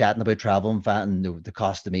and Lee were chatting about travel and fat and the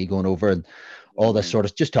cost of me going over and all this sort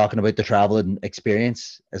of just talking about the traveling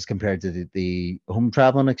experience as compared to the home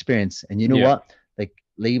traveling experience. And you know what? Like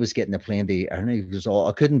Lee was getting a plane to Ireland. He goes,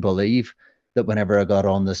 I couldn't believe that whenever I got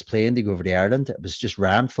on this plane to go over to Ireland, it was just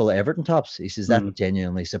rammed full of Everton tops. He says that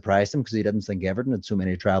genuinely surprised him because he didn't think Everton had so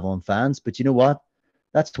many traveling fans. But you know what?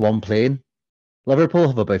 That's one plane. Liverpool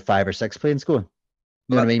have about 5 or 6 planes going.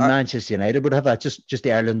 You know what I mean? Manchester United would have that, just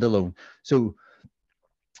Ireland alone. So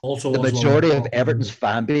also the majority of Everton's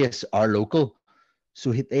fan base are local.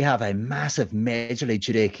 So they have a massive majorly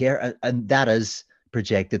duty of care, and that is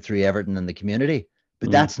projected through Everton and the community.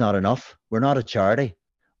 But that's not enough. We're not a charity.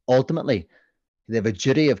 Ultimately, they have a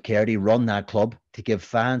duty of care to run that club to give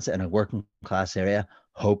fans in a working class area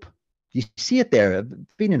hope. You see it there.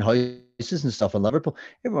 I've been in houses and stuff in Liverpool.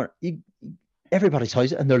 Everybody's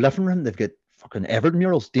house in their living room, they've got fucking Everton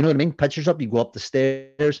murals. Do you know what I mean? Pictures up, you go up the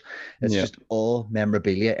stairs. It's just all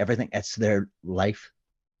memorabilia, everything. It's their life.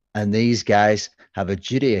 And these guys have a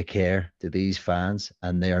duty of care to these fans,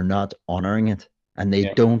 and they are not honoring it. And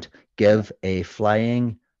they don't give a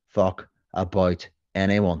flying fuck about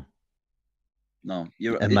anyone. No,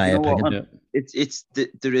 you're in my opinion.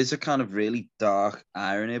 There is a kind of really dark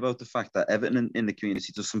irony about the fact that Everton in the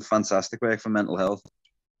community does some fantastic work for mental health.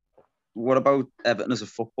 What about Everton as a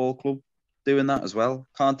football club doing that as well?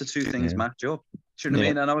 Can't the two things match up? Do you know what I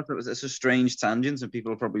mean? I know it's a strange tangent, and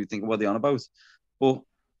people will probably think, what are they on about? But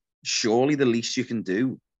surely the least you can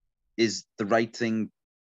do is the right thing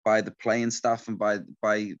by the playing staff and by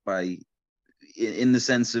in the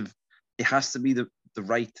sense of it has to be the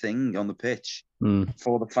right thing on the pitch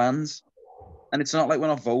for the fans. And it's not like we're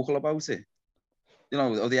not vocal about it. You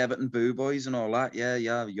know, or the Everton boo boys and all that. Yeah,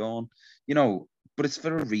 yawn. You know, but it's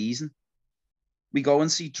for a reason. We go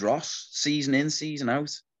and see dross season in, season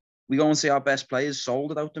out. We go and see our best players sold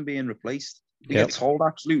without them being replaced. We get told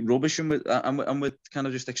absolute rubbish, and we're kind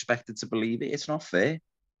of just expected to believe it. It's not fair.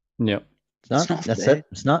 Yeah, it's not. That's fair.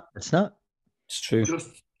 It's not. It's not. It's true.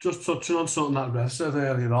 Just touching on something that Rev said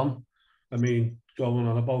earlier on. I mean, going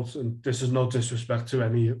on about, and this is no disrespect to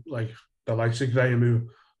any like the likes of Graham who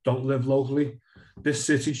don't live locally. This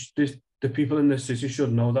city, the people in this city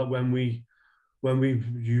should know that when we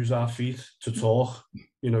use our feet to talk,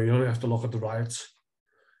 you only have to look at the riots.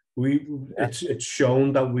 It's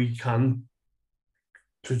shown that we can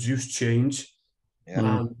produce change.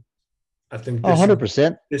 Yeah. And I think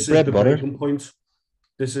 100%. This is the breaking point.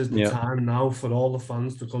 This is the time now for all the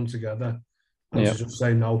fans to come together and to just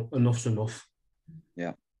say, no, enough's enough.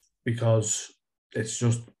 Yeah. Because it's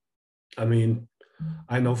just, I mean,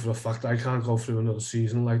 I know for a fact I can't go through another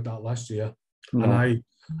season like that last year. No. And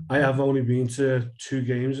I have only been to 2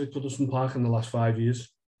 games at Goodison Park in the last 5 years.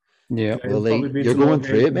 Yeah. Well, you're going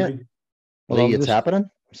through it, mate. Well, it's happening.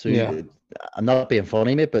 So I'm not being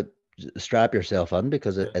funny, mate, but strap yourself in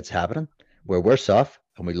because it's happening. We're worse off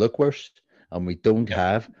and we look worse and we don't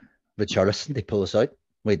have Richarlison to pull us out.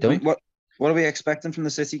 We don't. I mean, what are we expecting from the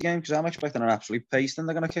City game? Because I'm expecting an absolute pasting.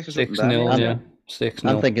 They're going to kick us 6-0, yeah. 6-0.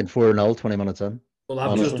 I'm thinking 4-0, 20 minutes in. Well,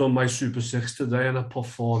 I've just done my Super 6 today and I put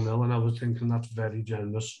 4-0 and I was thinking that's very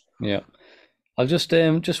generous. Yeah. I'll just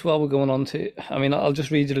while we're going on to, I mean, I'll just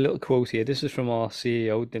read you a little quote here. This is from our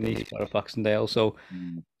CEO, Denise Fairfax-Dale. So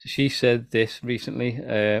she said this recently,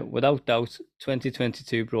 without doubt,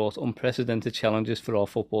 2022 brought unprecedented challenges for our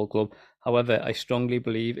football club. However, I strongly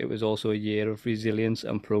believe it was also a year of resilience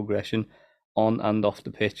and progression on and off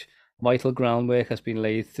the pitch. Vital groundwork has been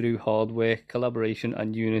laid through hard work, collaboration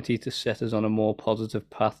and unity to set us on a more positive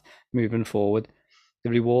path moving forward. The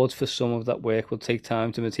rewards for some of that work will take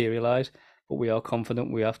time to materialise, but we are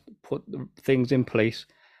confident we have to put the things in place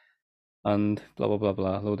and blah, blah, blah,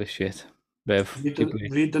 blah, load of shit. Rev,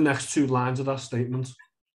 read the next 2 lines of that statement.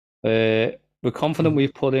 We're confident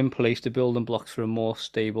we've put in place the building blocks for a more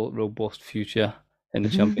stable, robust future in the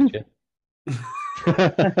Championship.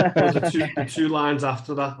 The 2 lines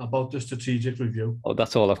after that about the strategic review. Oh,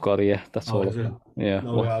 that's all I've got here. That's all I've got. Yeah.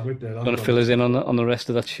 No, we're there. Going to fill us in on the rest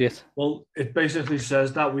of that shit? Well, it basically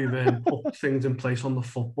says that we've put things in place on the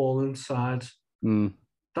footballing side.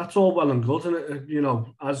 That's all well and good. And,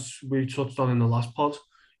 as we touched on in the last pod,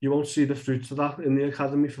 you won't see the fruits of that in the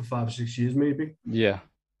academy for 5 or 6 years, maybe. Yeah.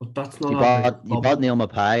 But that's not you bought Neil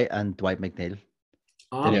Mapai and Dwight McNeil.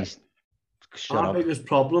 Our biggest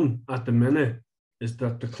problem at the minute is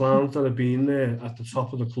that the clowns that have been there at the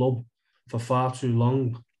top of the club for far too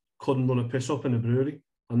long couldn't run a piss up in a brewery.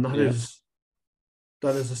 And that is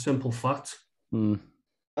a simple fact. I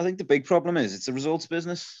think the big problem is it's a results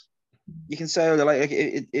business. You can say like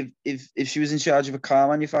if she was in charge of a car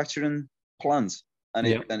manufacturing plant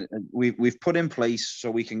and we've put in place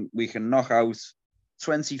so we can knock out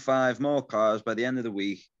 25 more cars by the end of the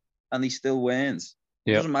week and they still weren't.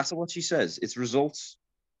 It doesn't matter what she says. It's results.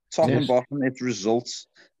 Top and bottom, it's results.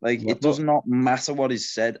 Like it does not matter what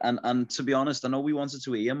is said. And to be honest, I know we wanted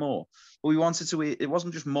to hear more, but we wanted to hear, it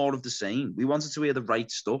wasn't just more of the same. We wanted to hear the right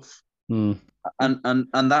stuff. And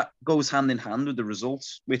that goes hand in hand with the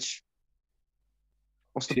results, which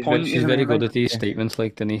what's the point? She's very good at these statements,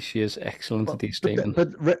 like Denise. She is excellent at these statements. But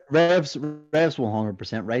Rev's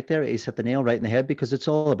 100% right there. He's hit the nail right in the head because it's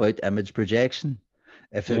all about image projection.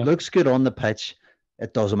 If it looks good on the pitch,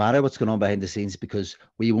 it doesn't matter what's going on behind the scenes because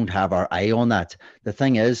we won't have our eye on that. The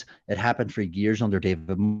thing is, it happened for years under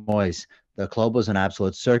David Moyes. The club was an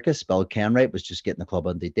absolute circus. Bill Kenwright was just getting the club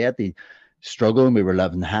on the deadly struggling. We were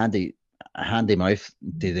living handy mouth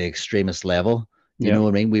to the extremist level. You know what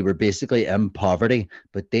I mean? We were basically in poverty,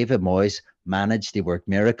 but David Moyes managed to work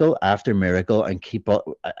miracle after miracle and keep up.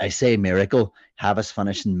 I say miracle, have us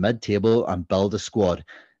finishing mid-table and build a squad.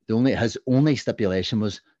 His only stipulation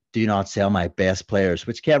was, do not sell my best players,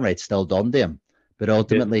 which Kenwright's still done to him. But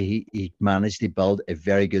ultimately, he managed to build a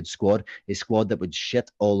very good squad, a squad that would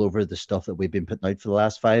shit all over the stuff that we've been putting out for the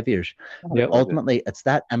last 5 years. Ultimately, it's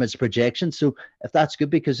that image projection. So if that's good,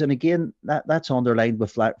 because, and again, that's underlined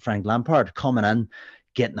with Frank Lampard coming in,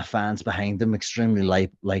 getting the fans behind him,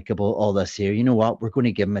 extremely likable, all this here. You know what? We're going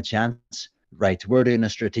to give him a chance. Right. We're doing a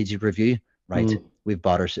strategic review. Right. We've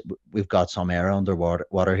got some air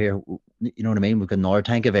underwater here. You know what I mean? We've got another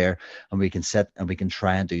tank of air and we can sit and we can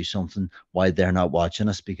try and do something while they're not watching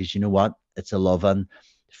us, because you know what? It's a loving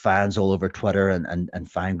fans all over Twitter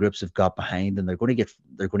and fan groups have got behind, and they're going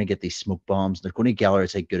to get these smoke bombs. They're going to gather and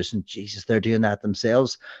say, goodness and Jesus, they're doing that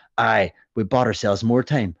themselves. We bought ourselves more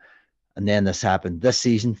time. And then this happened this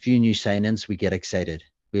season, few new signings, we get excited.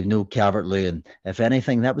 We've no Calvert-Lewin. If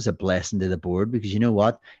anything, that was a blessing to the board because you know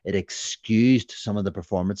what? It excused some of the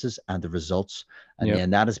performances and the results. And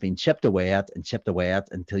then that has been chipped away at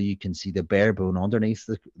until you can see the bare bone underneath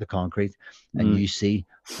the concrete and you see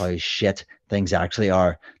how shit things actually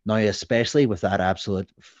are. Now, especially with that absolute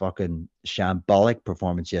fucking shambolic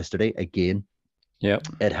performance yesterday, again,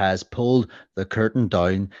 it has pulled the curtain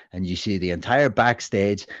down and you see the entire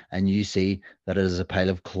backstage and you see that it is a pile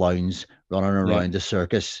of clowns running around the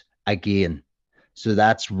circus again. So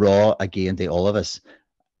that's raw again to all of us.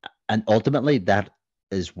 And ultimately, that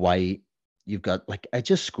is why you've got, like, I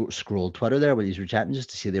just scrolled Twitter there while you were chatting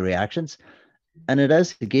just to see the reactions. And it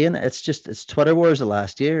is, again, it's Twitter wars of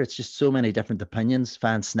last year. It's just so many different opinions,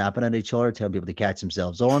 fans snapping at each other, telling people to catch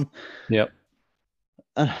themselves on. Yep.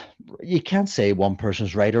 You can't say one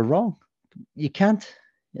person's right or wrong. You can't.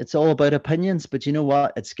 It's all about opinions. But you know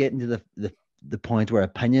what? It's getting to the point where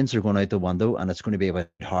opinions are going out the window and it's going to be about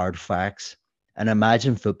hard facts. And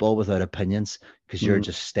imagine football without opinions because you're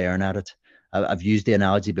just staring at it. I've used the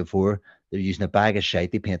analogy before. They're using a bag of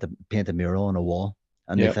shite. They paint a mural on a wall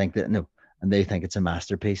and they think that, no, and they think it's a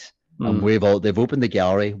masterpiece. And they've opened the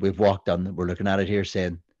gallery. We've walked on. We're looking at it here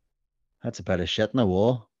saying, that's a bit of shit on the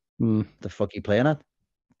wall. The fuck you playing at?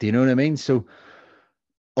 Do you know what I mean? So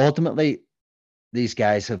ultimately, these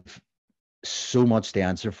guys have so much to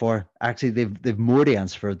answer for. Actually, they've more to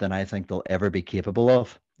answer for than I think they'll ever be capable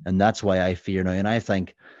of. And that's why I fear now. And I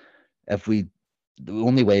think the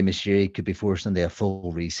only way Mashiri could be forced into a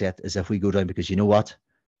full reset is if we go down, because you know what?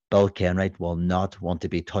 Bill Kenwright will not want to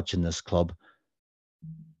be touching this club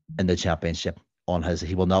in the championship.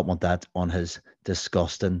 He will not want that on his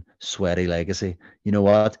disgusting, sweaty legacy. You know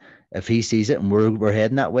what? If he sees it and we're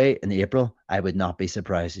heading that way in April, I would not be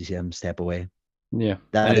surprised to see him step away. Yeah,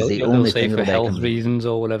 that is the only thing for health reasons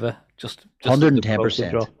or whatever. Just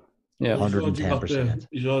 110%. Yeah, 110%.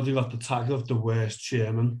 He's already got the tag of the worst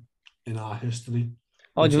chairman in our history.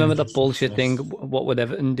 Oh, do you remember that bullshit thing? What would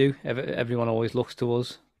Everton do? Everyone always looks to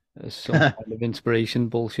us as some kind of inspiration,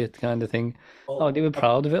 bullshit kind of thing. Oh, they were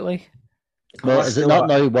proud of it, like. Well, is it not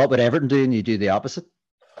now? What would Everton do? And you do the opposite.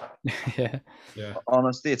 Yeah.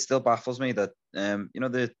 Honestly, it still baffles me that you know,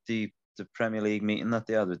 the Premier League meeting that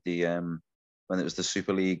they had with the when it was the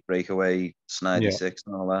Super League breakaway, '96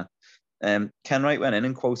 and all that. Kenwright went in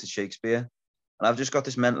and quoted Shakespeare, and I've just got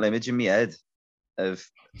this mental image in my head of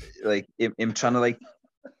like him trying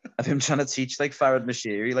to teach like Farhad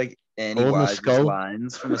Moshiri like any wise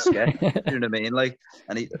lines from a sketch. You know what I mean? Like,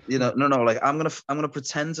 and he, you know, no, like I'm gonna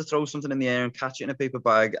pretend to throw something in the air and catch it in a paper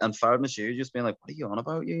bag, and Farhad Moshiri just being like, "What are you on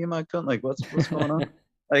about? You mad cunt? Like, what's going on?"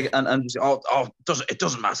 Like, and just it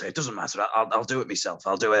doesn't matter. I'll do it myself.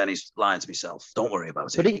 I'll do any lines myself. Don't worry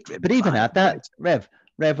about it. But even at that, Rev,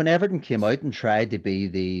 when Everton came out and tried to be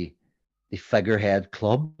the figurehead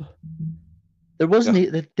club, there wasn't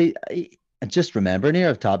I just remember near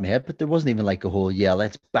off the top of my head, but there wasn't even like a whole,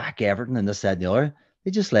 let's back Everton and this, that, and the other. They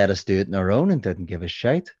just let us do it on our own and didn't give a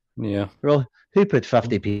shite. Yeah. Well, who put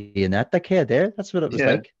 50p in that dickhead there? That's what it was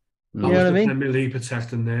like. You know what I mean? Premier League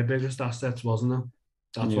protecting their biggest assets, wasn't it?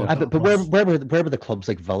 But where were the clubs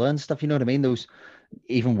like Villa and stuff? You know what I mean? Those,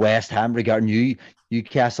 even West Ham regarding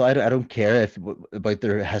Newcastle. I don't care about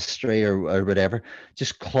their history or whatever.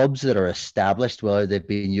 Just clubs that are established, whether they've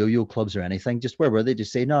been yo-yo clubs or anything. Just where were they?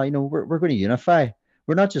 Just say, no, we're going to unify.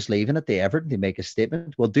 We're not just leaving it to Everton to make a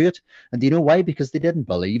statement. We'll do it. And do you know why? Because they didn't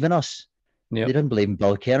believe in us. They didn't believe in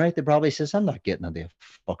Bill Kenwright. They probably says, I'm not getting into a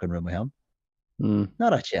fucking room with him.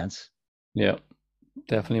 Not a chance. Yeah,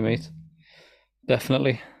 definitely, mate.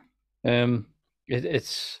 Definitely.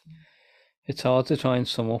 It's hard to try and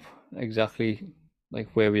sum up exactly like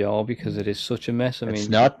where we are because it is such a mess. It's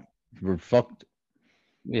not. We're fucked.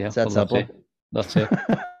 Yeah, that's simple. That's it.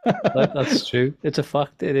 That's true. It's a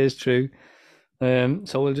fact. It is true.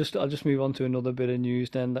 So I'll just move on to another bit of news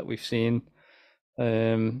then that we've seen.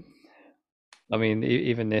 I mean,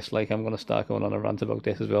 even this, like, I'm going to start going on a rant about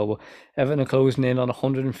this as well. But Everton are closing in on a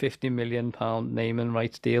 £150 million naming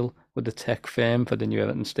rights deal with the tech firm for the new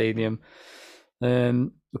Everton Stadium.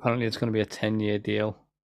 Apparently, it's going to be a 10-year deal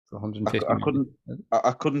for 150 million.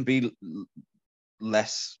 I couldn't be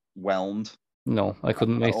less whelmed. No, I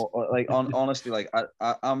couldn't, mate. Like, honestly, like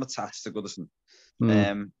I'm attached to Goodison.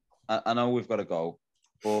 I know we've got to go,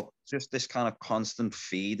 but just this kind of constant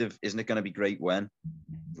feed of, isn't it going to be great when?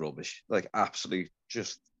 Rubbish, like absolute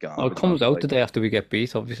just garbage. Well, it comes out the day after we get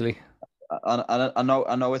beat, obviously. I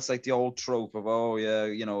know it's like the old trope of, oh yeah,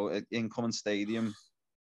 you know, incoming stadium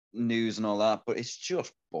news and all that, but it's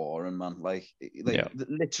just boring, man. Like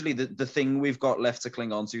literally the thing we've got left to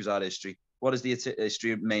cling on to is our history. What is the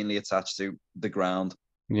history mainly attached to? The ground.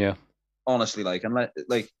 Yeah. Honestly,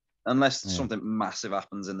 unless something massive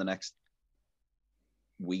happens in the next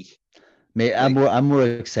week. Mate, I'm more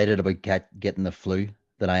excited about getting the flu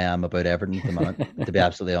than I am about Everton at the minute. To be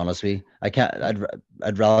absolutely honest with you, I can't.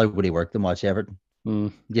 I'd rather go to work than watch Everton.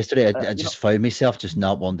 Yesterday, I just found myself just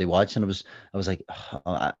not wanting to watch, and I was like,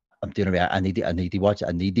 I'm doing it right. I need to watch.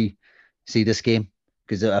 I need to see this game,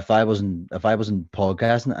 because if I wasn't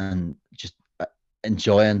podcasting and just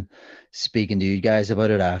enjoying speaking to you guys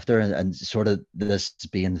about it after, and sort of this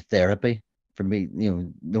being therapy for me,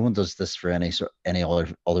 no one does this for any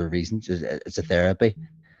other reasons. It's a therapy.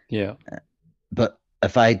 Yeah. But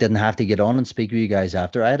if I didn't have to get on and speak with you guys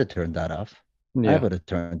after, I'd have turned that off. I would have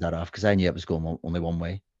turned that off because I knew it was going only one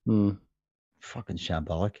way. Fucking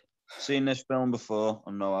shambolic. Seen this film before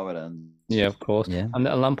and know how it ends. Yeah, of course. Yeah. And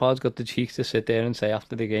Lampard's got the cheek to sit there and say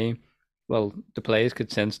after the game, well, the players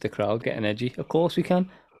could sense the crowd getting edgy. Of course we can.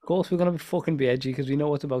 Of course we're going to be edgy because we know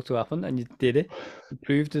what's about to happen, and you did it. You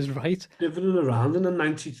proved us right. Pivoting around in the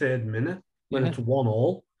 93rd minute when it's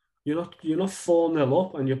 1-1. You're not 4-0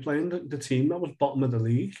 up and you're playing the team that was bottom of the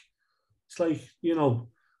league. It's like,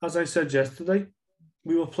 as I said yesterday,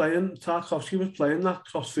 Tarkovsky was playing that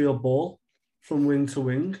crossfield ball from wing to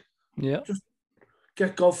wing. Yeah. Just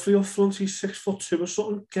get Godfrey up front. He's 6'2" or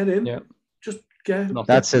something. Get in. Yeah. Just get.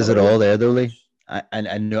 That says it all there, though, Lee.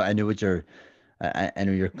 I know what I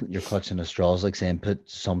know you're clutching at straws, like saying put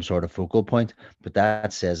some sort of focal point, but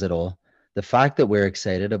that says it all. The fact that we're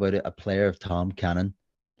excited about a player of Tom Cannon,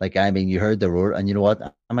 you heard the roar, and you know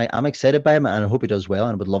what? I'm excited by him, and I hope he does well,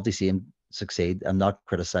 and I would love to see him succeed. I'm not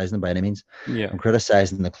criticizing him by any means. Yeah. I'm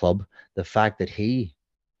criticizing the club. The fact that he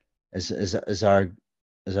is our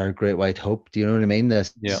great white hope. Do you know what I mean?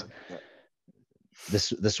 This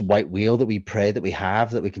white wheel that we pray that we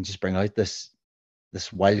have, that we can just bring out this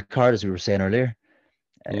wild card, as we were saying earlier.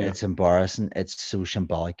 Yeah. It's embarrassing. It's so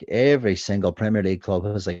symbolic. Every single Premier League club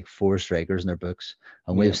has 4 strikers in their books,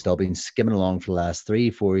 and we've still been skimming along for the last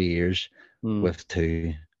 3-4 years with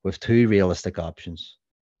two realistic options.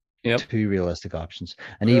 Yep. 2 realistic options.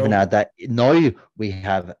 And even at that, now we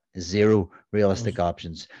have 0 realistic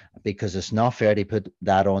options, because it's not fair to put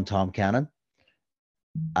that on Tom Cannon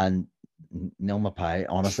and Nilma Pie.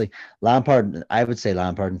 Honestly, I would say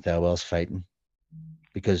Lampard and Thelwell's fighting,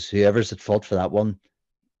 because whoever's at fault for that one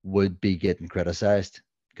would be getting criticised.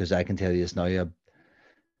 Because I can tell you this now,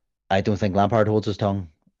 I don't think Lampard holds his tongue,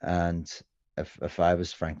 and if I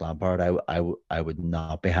was Frank Lampard, I would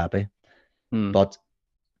not be happy. But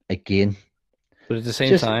again, but at the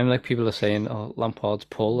same time, people are saying, "Oh, Lampard's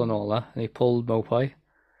pull and all that," and he pulled Mopai.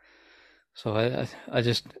 So I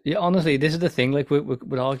just honestly, this is the thing.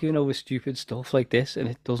 We're arguing over stupid stuff like this, and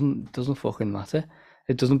it doesn't fucking matter.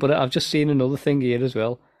 It doesn't. But I've just seen another thing here as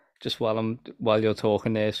well. Just while you're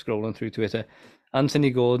talking there, scrolling through Twitter,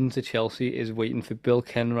 Anthony Gordon to Chelsea is waiting for Bill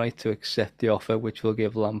Kenwright to accept the offer, which will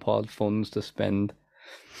give Lampard funds to spend.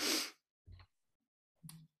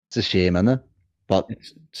 It's a shame, isn't it? But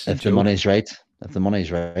if the money's right,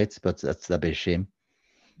 but that'd be a shame.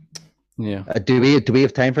 Yeah. Do we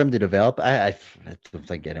have time for him to develop? I don't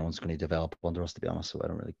think anyone's going to develop under us, to be honest. So I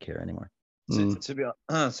don't really care anymore. To be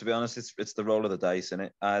honest, it's the roll of the dice, isn't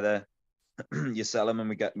it? Either you sell them and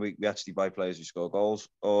we actually buy players who score goals,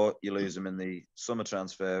 or you lose them in the summer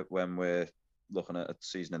transfer when we're looking at a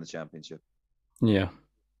season in the Championship. Yeah.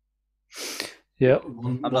 Yeah.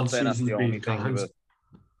 I'm not saying that's the only thing.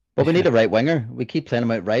 But we need a right winger. We keep playing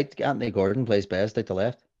him out right. Anthony Gordon plays best out to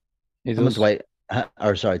left. He does. Dwight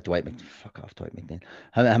McNeil.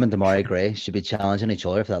 Him and Damari Gray should be challenging each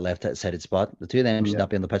other for that left-sided spot. The two of them should not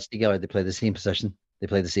be on the pitch together. They play the same position. They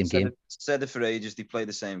play the same game. Said it for ages. They play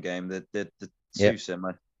the same game. They're too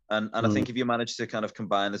similar. And I think if you manage to kind of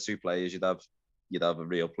combine the two players, you'd have a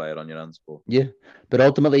real player on your hands. But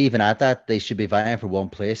ultimately, even at that, they should be vying for one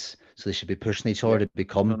place. So they should be pushing each other to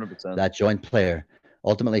become 100%. that joint player.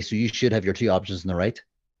 Ultimately, so you should have your 2 options on the right.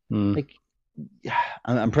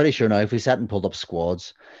 I'm pretty sure now, if we sat and pulled up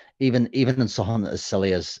squads, even in something as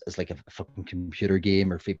silly as like a fucking computer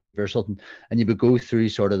game or FIFA or something, and you would go through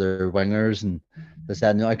sort of their wingers and this,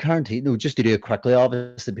 that. No, I can't. No, just to do it quickly,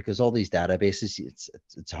 obviously, because all these databases,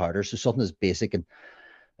 it's harder. So something as basic and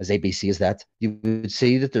as ABC as that, you would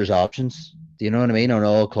see that there's options. Do you know what I mean, on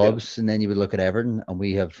all clubs? And then you would look at Everton, and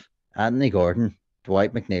we have Anthony Gordon,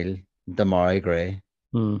 Dwight McNeil, Damari Gray.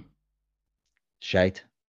 Shite.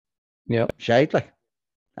 Yeah. Shite,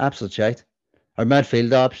 absolute shite. Our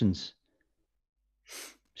midfield options.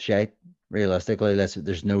 Shite. Realistically,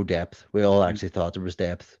 there's no depth. We all actually thought there was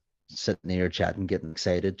depth. Sitting here chatting, getting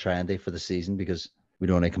excited, trying to for the season, because we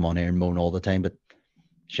don't want to come on here and moan all the time. But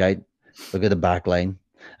shite. Look at the back line.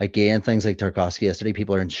 Again, things like Tarkovsky yesterday,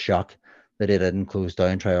 people are in shock that he didn't close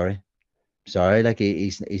down Traore. Sorry, like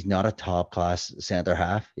he's not a top class centre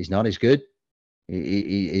half. He's not. He's good.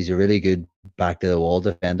 He's a really good back to the wall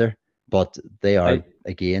defender. But they are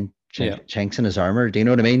again chinks in his armor. Do you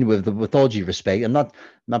know what I mean? With all due respect, I'm not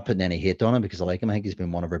putting any hate on him because I like him. I think he's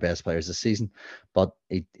been one of our best players this season. But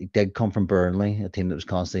he did come from Burnley, a team that was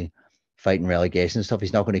constantly fighting relegation and stuff.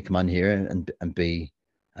 He's not going to come on here and be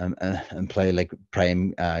and play like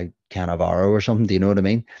prime Cannavaro or something. Do you know what I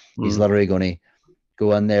mean? He's literally going to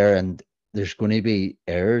go in there and there's going to be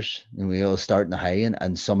errors, and we'll start in the high end,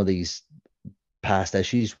 and some of these past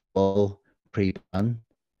issues will creep in.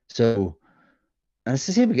 So, and it's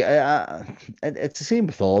the same. It's the same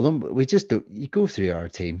with all of them. We just do. You go through our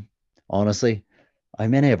team. Honestly, how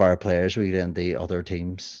many of our players we get into other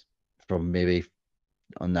teams from maybe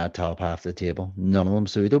on that top half of the table? None of them.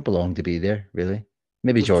 So we don't belong to be there, really.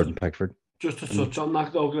 Maybe Jordan Pickford. Just to touch on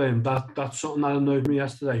that though, Graham, that's something that annoyed me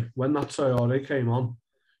yesterday. When that Traore came on,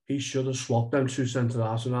 he should have swapped them two centre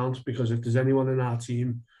halves around, because if there's anyone in our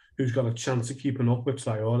team who's got a chance of keeping up with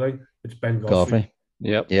Traore, it's Ben Godfrey.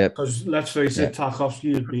 Yep. Because let's face it,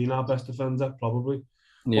 Tarkowski has been our best defender, probably.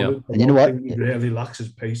 Yeah. And you know what? He really lacks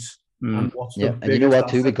is pace. And what's the and you know what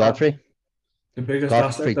too with Godfrey? The biggest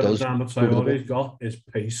asset that Adama Traore's got is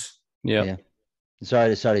pace. Yeah.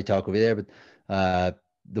 Sorry to talk over there, but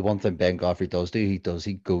the one thing Ben Godfrey does do, he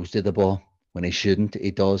goes to the ball when he shouldn't.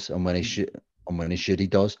 He does, and when he should, he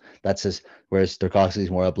does. That's his. Whereas Tarkowski's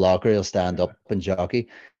more a blocker. He'll stand up and jockey.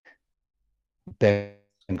 Ben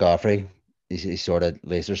Godfrey, he sort of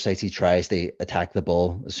laser sights. He tries to attack the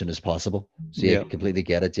ball as soon as possible. So you completely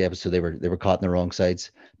get it. Yeah. So they were caught on the wrong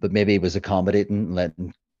sides, but maybe he was accommodating and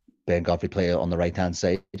letting Ben Godfrey play on the right hand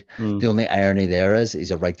side. The only irony there is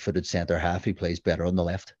he's a right-footed centre half. He plays better on the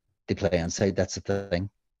left. They play inside. That's the thing.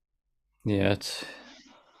 Yeah, it's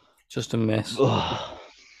just a mess.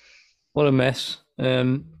 What a mess.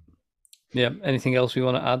 Yeah. Anything else we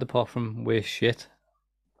want to add apart from we're shit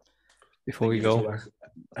before we go?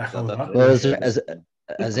 Well,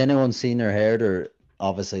 has anyone seen or heard, or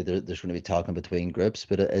obviously there's going to be talking between groups,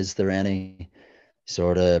 but is there any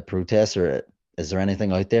sort of protest, or is there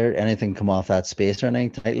anything out there? Anything come off that space or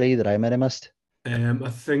anything tightly that I might have missed? I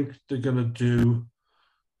think they're going to do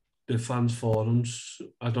the fans forums.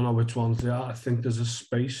 I don't know which ones they are. I think there's a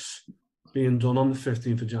space being done on the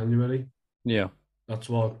 15th of January. Yeah. That's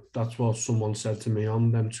what someone said to me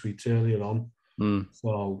on them tweets earlier on.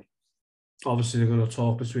 So obviously they're going to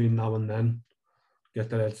talk between now and then, get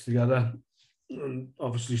their heads together, and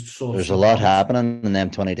obviously there's a lot happening in them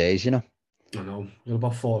 20 days, you know. I know. We've got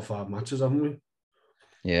about 4 or 5 matches, haven't we?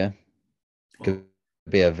 Yeah. Could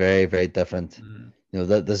be a very, very different. You know,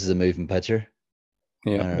 this is a moving picture.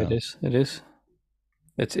 Yeah, it is. It is.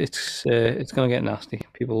 It's going to get nasty.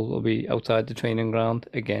 People will be outside the training ground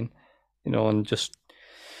again, you know, and just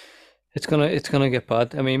it's gonna get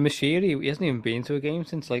bad. I mean, Mashiri, he hasn't even been to a game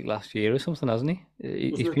since like last year or something, hasn't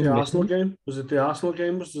he? Was it the Arsenal game? Was it the Arsenal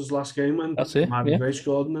game? Was his last game when that's it? Gray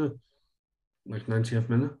scored in the 90th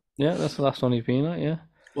minute? Yeah, that's the last one he's been at. Yeah.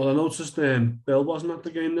 Well, I noticed Bill wasn't at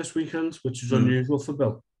the game this weekend, which is unusual for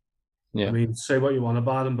Bill. Yeah. I mean, say what you want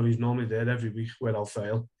about him, but he's normally there every week without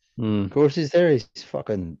fail. Of course he's there. He's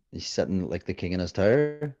sitting like the king in his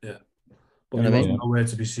tower. Yeah. But he wasn't nowhere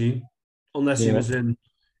to be seen. Unless he was in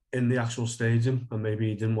the actual stadium and maybe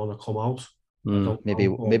he didn't want to come out.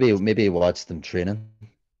 Maybe he watched them training.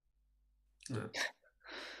 Yeah.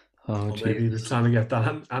 Or maybe he was trying to get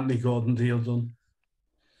that Anthony Gordon deal done.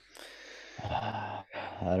 I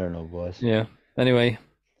don't know, boys. Yeah. Anyway,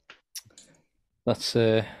 that's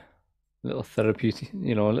a little therapy,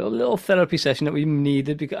 you know, a little therapy session that we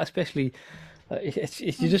needed, because especially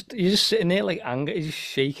you're just sitting there like anger, you're just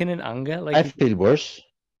shaking in anger. Like I feel worse.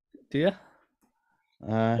 Do you?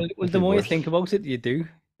 Well, the more you think about it, you do.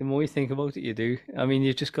 The more you think about it, you do. I mean,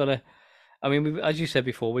 you've just got to. I mean, as you said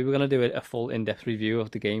before, we were going to do a full in-depth review of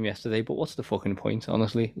the game yesterday, but what's the fucking point,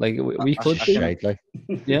 honestly? Like, we could do. Right, like,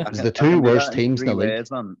 yeah. It was the 2 worst teams in the league.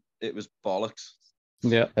 It was bollocks.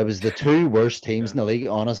 Yeah. It was the 2 worst teams in the league,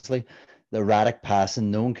 honestly. The erratic passing,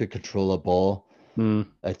 no one could control a ball.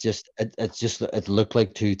 It looked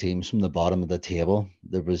like 2 teams from the bottom of the table.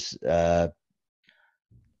 There was I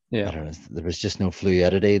don't know, there was just no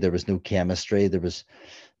fluidity, there was no chemistry, there was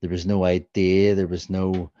no idea, there was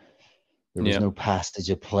no passage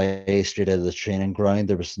of play straight out of the training ground.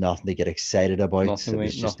 There was nothing to get excited about. It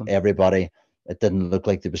was just everybody. It didn't look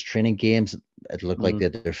like there was training games. It looked like they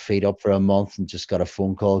had their feet up for a month and just got a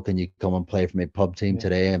phone call. Can you come and play for my pub team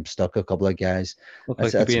today? I'm stuck a couple of guys.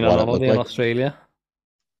 That's being on holiday in Australia.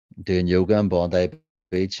 Doing yoga in Bondi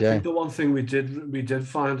Beach. I think the one thing we did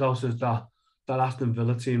find out is that Aston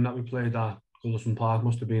Villa team that we played at Goodison Park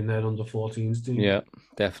must have been their under 14s team. Yeah,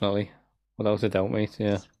 definitely, without a doubt, mate.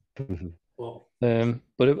 Yeah. Well,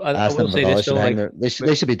 But I will Aston say Villa this should though, hang like there.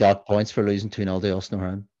 They should be docked points for losing 2-0 to Arsenal.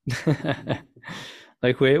 Around.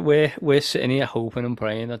 like we're sitting here hoping and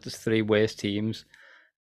praying that there's three worst teams,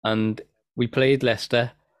 and we played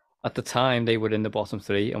Leicester. At the time, they were in the bottom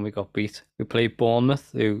three, and we got beat. We played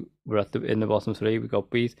Bournemouth, who were in the bottom three. We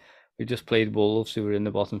got beat. We just played Wolves, who were in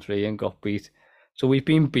the bottom three, and got beat. So we've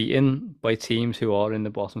been beaten by teams who are in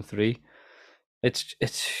the bottom three. It's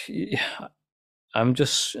I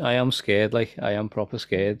am scared. Like I am proper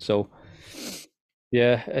scared. So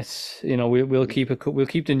yeah, it's we'll keep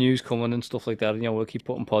the news coming and stuff like that. We'll keep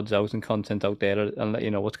putting pods out and content out there and let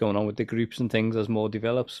you know what's going on with the groups and things as more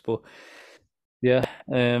develops. But yeah,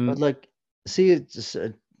 But like, see, it's just, yeah,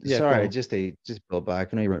 go sorry, on. just to go back.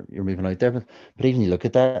 I know you're moving out there, but even you look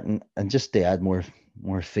at that and just to add more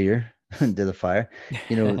fear into the fire,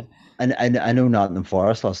 and I know Nottingham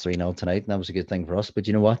Forest lost 3-0 tonight, and that was a good thing for us. But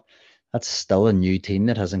you know what? That's still a new team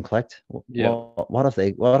that hasn't clicked. Yeah. What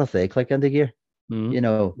if they click into gear?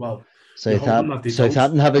 Mhm. well, you're hoping that they don't.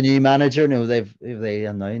 Southampton have a new manager.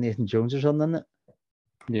 They now Nathan Jones or something, isn't it?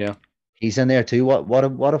 Yeah. He's in there too. What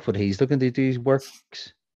if what he's looking to do works?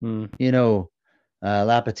 Mm.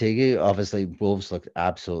 Lapatigi, obviously Wolves look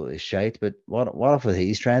absolutely shite, but what if what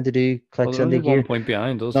he's trying to do Well, clicks they're only into 1 gear? point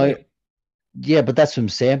behind us. Now, Like, yeah, but that's what I'm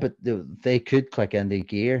saying. But they could click into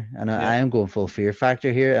gear, and Yeah. I am going full fear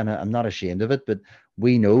factor here, and I'm not ashamed of it. But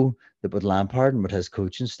we know that what Lampard and what his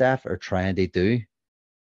coaching staff are trying to do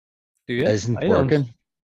do you? isn't I don't. working.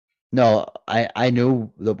 No, I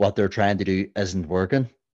know that what they're trying to do isn't working.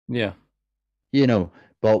 Yeah.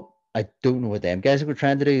 But I don't know what them guys were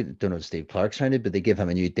trying to do. Don't know what Steve Clark's trying to do, but they give him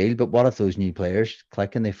a new deal. But what if those new players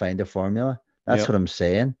click and they find a formula? That's Yep. what I'm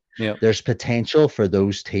saying. Yep. There's potential for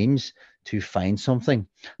those teams to find something.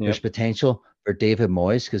 There's Yep. potential for David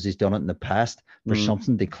Moyes, because he's done it in the past, for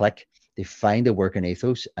something to click. They find a working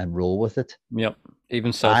ethos and roll with it. Yep. Even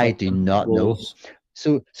I Southampton, do not Wolves.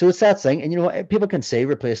 know. So it's that thing. And you know what? People can say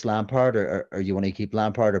replace Lampard or you want to keep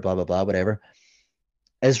Lampard or blah, blah, blah, whatever.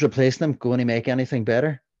 Is replacing them going to make anything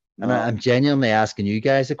better? And No, I'm genuinely asking you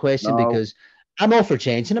guys a question, no, because I'm all for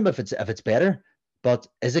changing them if it's better. But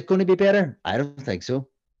is it going to be better? I don't think so,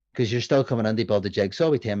 because you're still coming in to build the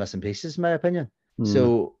jigsaw with 10 missing pieces, in my opinion. Mm.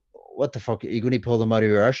 So what the fuck? Are you going to pull them out of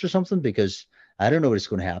your arse or something? Because I don't know what's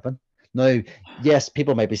going to happen. Now, yes,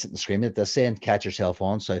 people might be sitting screaming at this saying, catch yourself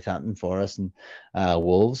on, Southampton, Forest, and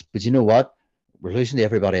Wolves. But you know what? We're losing to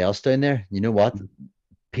everybody else down there. You know what?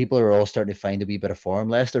 People are all starting to find a wee bit of form.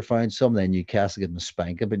 Leicester found some, then Newcastle getting a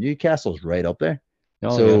spanking, but Newcastle's right up there.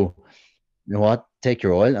 Oh, So, yeah. you know what? Take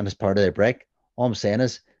your oil, and as part of their break, all I'm saying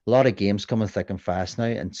is a lot of games coming thick and fast now,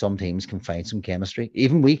 and some teams can find some chemistry.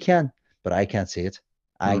 Even we can, but I can't see it.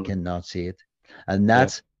 I cannot see it. And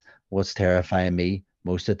that's what's terrifying me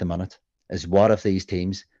most at the minute, is what if these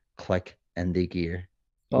teams click into gear?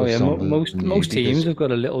 Oh yeah, most new, teams have got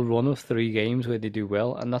a little run of 3 games where they do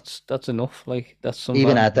well, and that's enough. Like that's some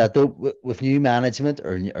even value. at that though, with new management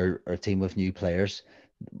or a team with new players,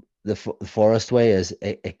 the Forest way is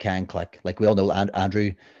it can click. Like we all know,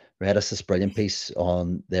 Andrew read us this brilliant piece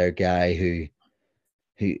on their guy who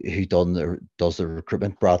does the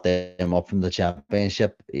recruitment, brought them up from the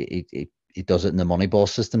championship. He does it in the Moneyball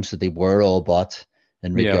system, so they were all bought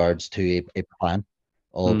in Yeah. regards to a plan,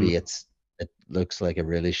 albeit it looks like a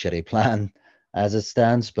really shitty plan as it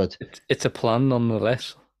stands, but It's a plan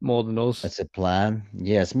nonetheless, more than us. it's a plan.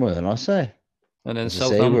 Yeah, it's more than us, eh? And then As I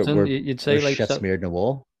say, Southampton, you'd we're say like shit smeared in the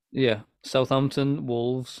wall. yeah, Southampton,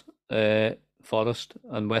 Wolves, Forest,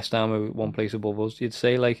 and West Ham are one place above us. You'd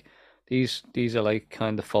say like these are like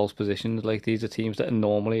kind of false positions. Like these are teams that are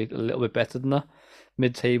normally a little bit better than that,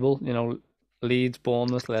 mid-table. Leeds,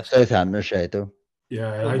 Bournemouth, Leicester. Southampton are shit though.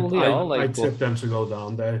 Yeah, Well, they are I like, tip them to go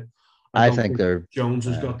down there. I don't think they're Jones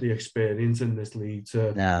has got the experience in this league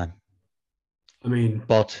to. nah. I mean,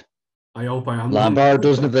 But I hope I am. Lampard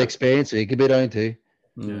doesn't have the experience, so he could be down too.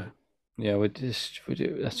 Yeah. Yeah,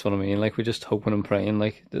 that's what I mean. Like we're just hoping and praying.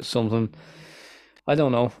 Like there's something. I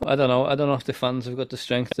don't know. I don't know if the fans have got the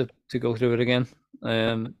strength to go through it again.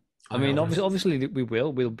 I mean, obviously we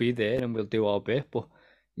will. We'll be there and we'll do our bit, but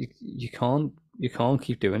you can't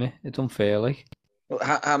keep doing it. It's unfair. Like Well,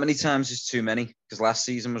 how many times is too many? Because last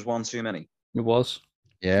season was one too many. it was.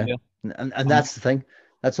 Yeah. Yeah. And that's the thing.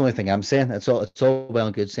 That's the only thing I'm saying. It's all well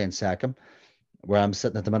and good saying sack him. Where I'm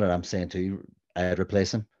sitting at the minute, I'm saying I'd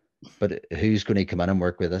replace him. But who's going to come in and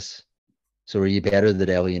work with us? So are you better the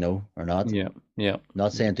devil you know or not? Yeah. Yeah.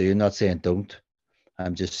 Not saying do, not saying don't.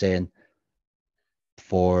 I'm just saying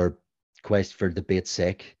for debate's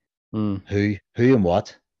sake, Who and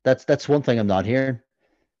what? That's one thing I'm not hearing.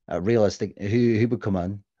 Realistic. Who would come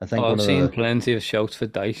in? I think I've one of seen the plenty of shouts for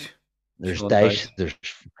Dyche. there's Sean Dyche. Dyche, there's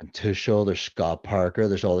Tuchel, there's Scott Parker,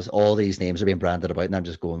 there's all these names are being branded about, and I'm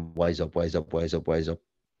just going wise up, wise up, wise up, wise up.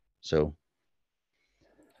 So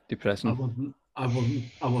Depressing. I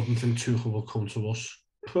wouldn't think Tuchel will come to us.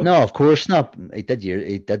 no, of course not. He did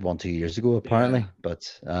 1-2 years ago apparently,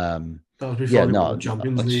 but That was before yeah, he won no, the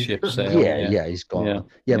Champions That League. ship sailed. yeah, he's gone.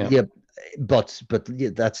 Yeah. But yeah,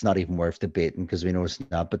 that's not even worth debating because we know it's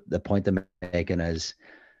not. But the point I'm making is,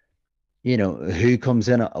 who comes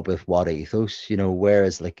in with what ethos?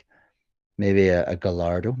 Whereas like maybe a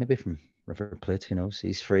Gallardo, maybe from River Plate, who knows?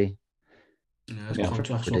 He's free. Yeah, his Yeah.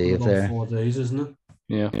 contract's For up in Dave about there. 4 days, isn't it?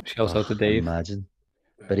 Yeah. Shout out to Dave. Imagine.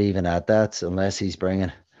 But even at that, unless he's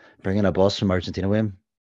bringing a bus from Argentina with him,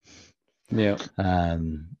 Yeah.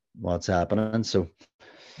 what's happening? So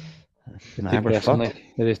It's we're depressing. fucked.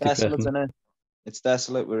 It is Desolate, depressing. isn't it? It's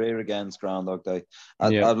desolate. We're here again. It's Groundhog Day.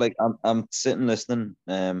 Yeah. I'm sitting listening.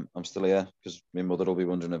 I'm still here because my mother will be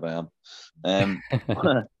wondering if I am.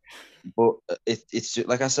 But it's just,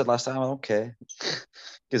 like I said last time. I don't care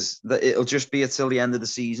because it'll just be until the end of the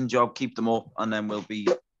season job. Keep them up, and then we'll be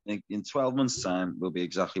in 12 months' time. We'll be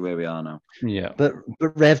exactly where we are now. Yeah. But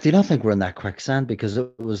Rev, do you not think we're in that quicksand? Because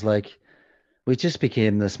it was like we just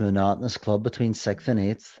became this monotonous club between 6th and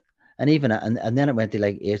 8th. And even and then it went to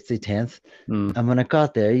like 8th to 10th. And when it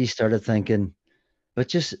got there, you started thinking, but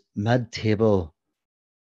just mid-table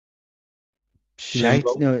shite.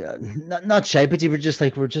 Not shite, but you were just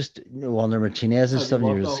like, we're just under Martinez and stuff.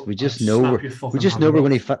 And we just know we're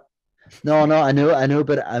going to. No, I know,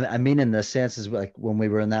 but I mean in the sense is like when we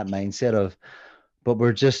were in that mindset of, but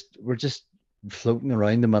we're just floating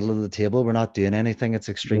around the middle of the table. We're not doing anything. It's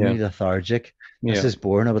extremely lethargic. This is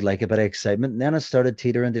boring. I would like a bit of excitement. And then it started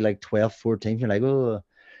teetering to like 12th, 14th. You're like, oh,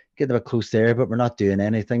 getting a bit close there, but we're not doing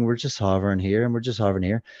anything. We're just hovering here and we're just hovering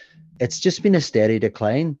here. It's just been a steady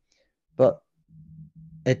decline, but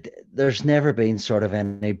there's never been sort of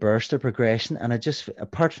any burst of progression. And it just,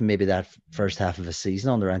 apart from maybe that first half of a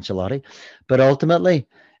season under Ancelotti, but ultimately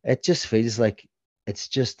it just feels like it's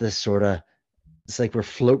just this sort of, it's like we're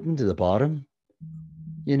floating to the bottom.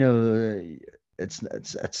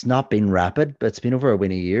 It's not been rapid, but it's been over a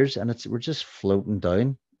winning years, and we're just floating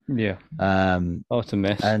down. Yeah. It's a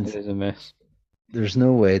mess. And it is a mess. There's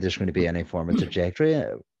no way there's going to be any form of trajectory,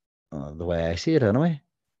 the way I see it, anyway.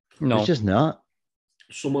 No, there's just not.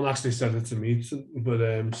 Someone actually said it to me,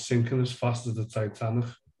 but sinking as fast as the Titanic.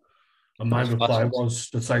 And my reply was,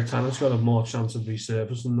 the Titanic's got a more chance of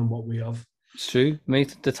resurfacing than what we have. It's true,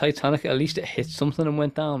 mate. The Titanic, at least it hit something and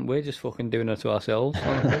went down. We're just fucking doing it to ourselves.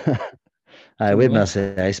 We'd miss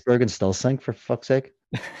the iceberg and still sink, for fuck's sake.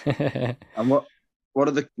 And what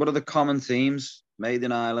are the common themes? Made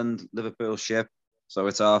in Ireland, Liverpool ship, so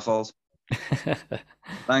it's our fault.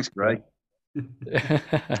 Thanks, Greg.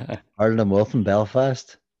 Ireland and Wolf in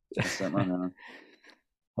Belfast.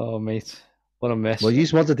 Oh, mate, what a mess. Well, you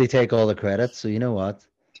just wanted to take all the credit, so you know what?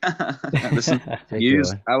 Listen,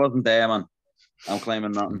 I wasn't there, man. I'm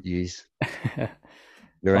claiming nothing. Jeez.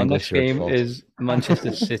 Our next game is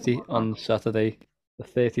Manchester City on Saturday, the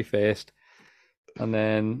 31st, and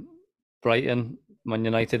then Brighton, Man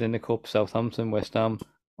United in the Cup, Southampton, West Ham,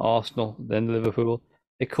 Arsenal, then Liverpool.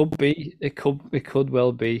 It could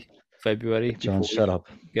well be February. John, shut up.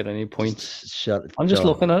 Get any points? I'm just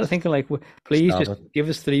looking at it, thinking like, please give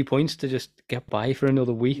us 3 points to just get by for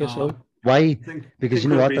another week or so. Why? Because you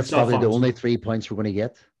know what? That's probably the only 3 points we're going to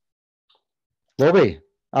get. Will we?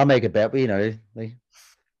 I'll make a bet.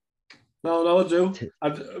 No, I do.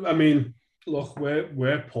 I mean, look,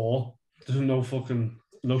 we're poor. There's no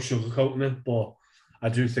sugarcoating it, but I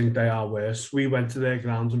do think they are worse. We went to their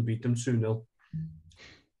grounds and beat them 2-0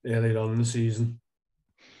 earlier on in the season.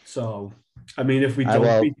 So, I mean, if we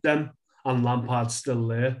don't beat them and Lampard's still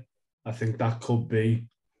there, I think that could be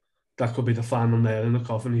the final nail in the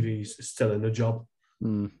coffin if he's still in the job.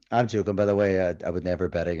 I'm joking, by the way. I would never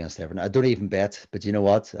bet against Everton. I don't even bet, but you know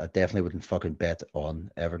what? I definitely wouldn't fucking bet on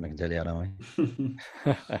Everton. I can tell you anyway.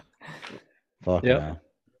 Fuck yeah.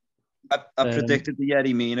 I predicted the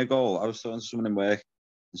Yerry Mina goal. I was talking to someone in work,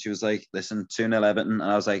 and she was like, "Listen, 2-0 Everton,"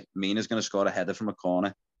 and I was like, "Mina's going to score a header from a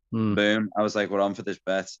corner." Boom! I was like, "We're on for this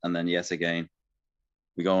bet," and then yet again,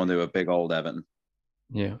 we go and do a big old Everton.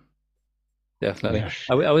 Yeah. Definitely.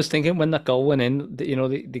 I was thinking when that goal went in, they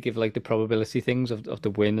give like the probability things of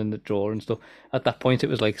the win and the draw and stuff. At that point,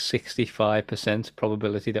 it was like 65%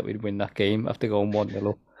 probability that we'd win that game after going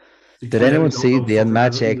 1-0. Did anyone see the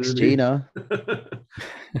in-match XG now?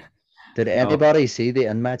 Did anybody see the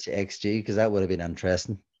in-match XG? Because that would have been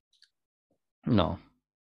interesting. No.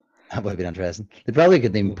 That would have been interesting. They probably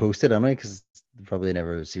couldn't even post it anyway because they probably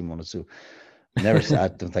never seen one. So I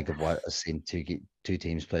don't think I've seen two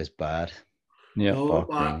teams play as bad. Yeah. No,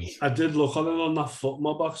 Fuck me. I did look on it on that foot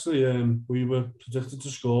mob actually. We were predicted to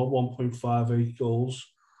score 1.58 goals.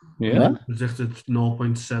 Yeah. What? Predicted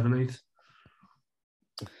 0.78.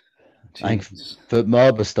 I think Jesus. Foot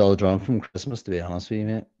Mob was still drunk from Christmas, to be honest with you,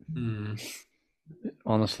 mate.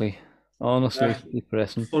 Honestly, Yeah. it's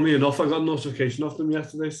depressing. Funny enough, I got a notification off them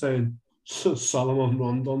yesterday saying Solomon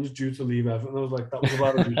Rondon's due to leave Everton. I was like, that was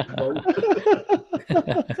about a week ago.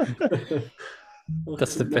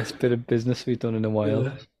 That's the best bit of business we've done in a while.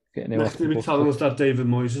 Yeah. Getting him Next off thing the we're telling us that David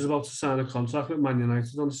Moyes is about to sign a contract with Man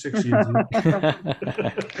United on 6 years.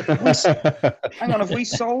 Hang on, have we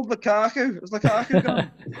sold Lukaku? Is Lukaku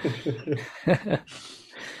gone?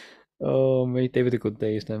 Oh, mate, they were the good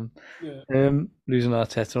days then. Yeah. Losing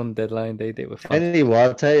Arteta on deadline day, they were I fantastic. tell you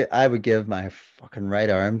what, I would give my fucking right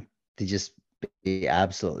arm to just be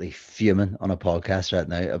absolutely fuming on a podcast right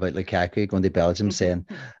now about Lukaku going to Belgium saying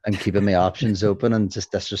I'm keeping my options open and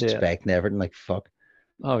just disrespecting everything like fuck.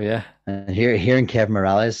 Oh yeah. And hearing Kevin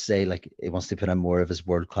Morales say like he wants to put in more of his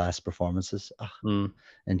world-class performances.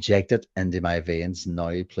 Inject it into my veins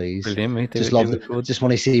now, please. Brilliant, mate. Just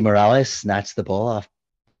want to see Morales snatch the ball off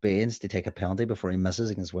Baines to take a penalty before he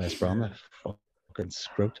misses against West Brom. Fucking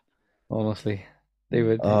screwed. Honestly, they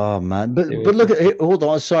would. Oh man, but look at hold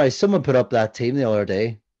on. Sorry, someone put up that team the other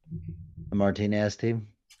day, the Martinez team.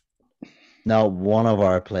 Now one of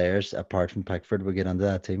our players, apart from Pickford, would get into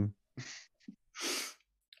that team.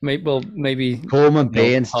 Maybe Coleman,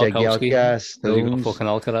 Baines, Jagielka, Stones, fucking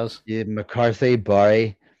Alcaraz. Yeah, McCarthy,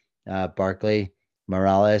 Barry, Barkley,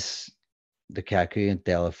 Morales, Lukaku, and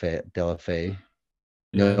Delafay.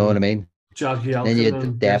 You know what I mean? Jagielka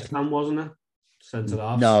and West Ham, wasn't it?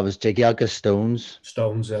 Centre-halves. No, it was Jagielka, Stones.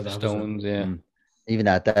 Stones, yeah. Stones, yeah. Even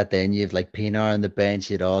at that, then you have like Pinar on the bench,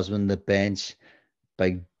 you had Osman on the bench,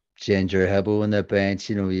 Big Ginger Hibbo on the bench.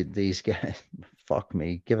 You know, these guys. Fuck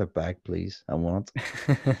me, give it back, please. I want.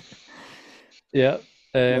 Yeah.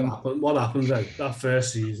 What happened that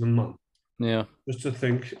first season, man? Yeah. Just to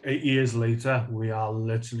think, 8 years later, we are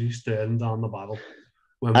literally staring down the barrel.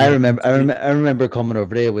 I remember coming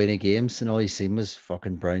over there winning games, and all you seen was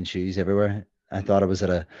fucking brown shoes everywhere. I thought I was at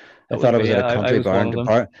a country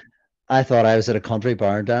barn. I thought I was at a country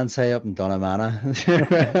barn dance up in Donnamana.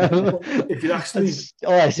 If you actually, it's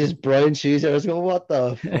just brown shoes. I was going, what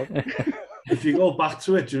the fuck? If you go back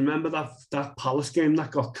to it, do you remember that Palace game that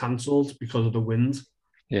got cancelled because of the wind?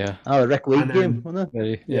 Yeah. Oh, the Rick Weed game, wasn't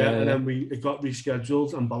it? Yeah, and then it got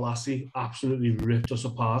rescheduled, and Balassi absolutely ripped us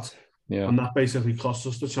apart. Yeah. And that basically cost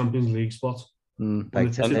us the Champions League spot. And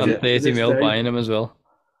 30 mil buying him as well.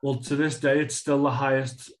 Well, to this day, it's still the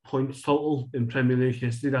highest points total in Premier League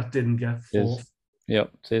history that didn't get fourth.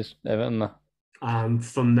 Yep, it is Everton. And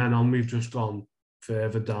from then on, we've just gone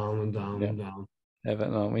further down and down and down.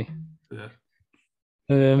 Everton, aren't we? Yeah.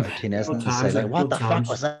 Martinez what the fuck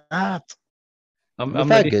was that? I'm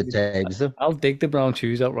had good times though. I'll dig the brown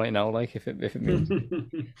shoes out right now, like if it means.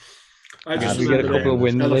 I just we get a couple of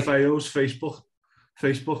wins. LFAO's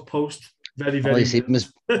Facebook post. Very, very. All you see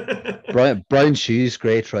was brown shoes,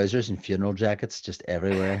 grey trousers, and funeral jackets just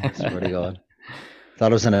everywhere. I swear to God.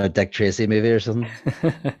 Thought it was in a Dick Tracy movie or something.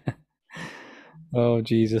 Oh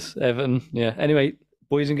Jesus, Everton. Yeah. Anyway,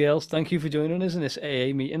 boys and girls, thank you for joining us in this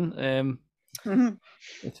AA meeting.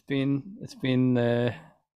 It's been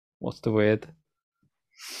what's the word?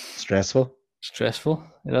 Stressful.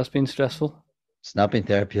 It has been stressful. It's not been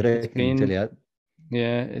therapeutic until yet.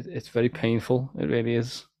 Yeah, it's very painful. It really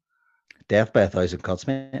is. Death by 1,000 cuts,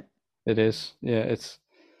 mate. It is. Yeah, it's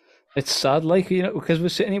sad, like, you know, because we're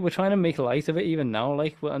sitting here, we're trying to make light of it even now,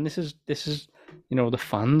 like, and this is you know, the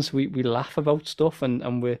fans. We laugh about stuff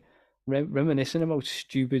and we're reminiscing about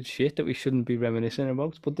stupid shit that we shouldn't be reminiscing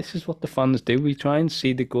about. But this is what the fans do. We try and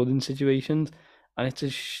see the good in situations, and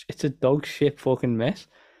it's a dog shit fucking mess.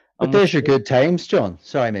 But there's your good times, John.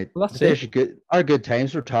 Sorry, mate. Well, there's our good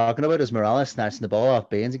times we're talking about is Morales snatching the ball off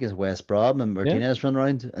Baines against West Brom and Martinez running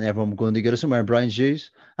around and everyone going to go to somewhere in brown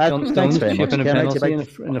shoes. Thanks very much. A penalty in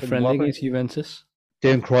a friendly against Juventus.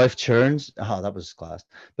 Doing Cruyff turns. Oh, that was class.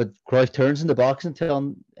 But Cruyff turns in the box and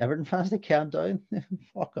telling Everton fans to calm down.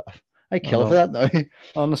 Fuck off. I kill for that now.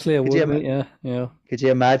 Honestly, I would. Yeah. Could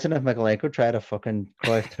you imagine if Michaelenko tried a fucking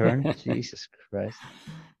Cruyff turn? Jesus Christ.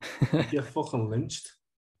 You're fucking lynched.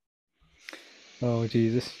 Oh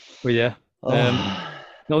Jesus! Well, yeah.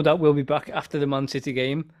 No doubt we'll be back after the Man City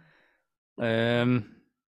game. Yeah,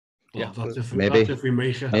 maybe if we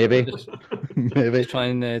make it. Maybe. Just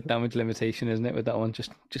trying damage limitation, isn't it? With that one,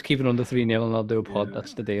 just keep it under 3-0, and I'll do a pod.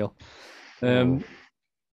 That's the deal.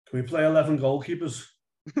 Can we play 11 goalkeepers?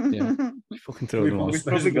 Yeah. Fucking throw We them on. post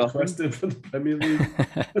probably got them. requested for the Premier League.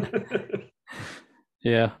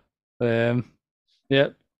 Yeah. Yeah.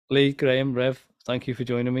 Lee, Graham, Rev, thank you for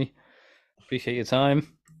joining me. Appreciate your time,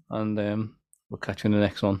 and we'll catch you in the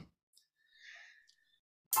next one.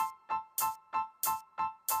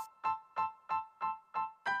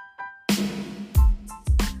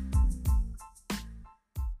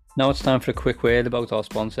 Now it's time for a quick word about our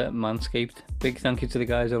sponsor, Manscaped. Big thank you to the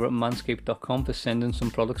guys over at manscaped.com for sending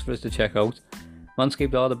some products for us to check out.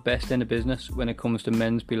 Manscaped are the best in the business when it comes to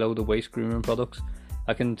men's below the waist grooming products.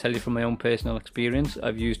 I can tell you from my own personal experience,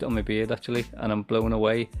 I've used it on my beard actually, and I'm blown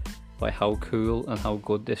away by how cool and how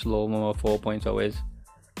good this Lawnmower 4.0 is.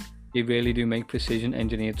 They really do make precision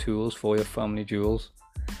engineered tools for your family jewels.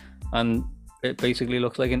 And it basically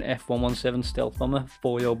looks like an F117 stealth bomber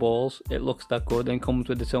for your balls. It looks that good and comes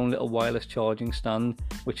with its own little wireless charging stand,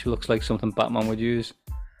 which looks like something Batman would use.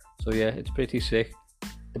 So yeah, it's pretty sick.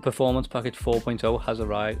 The Performance Package 4.0 has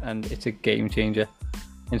arrived and it's a game changer.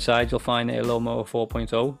 Inside you'll find a Lawnmower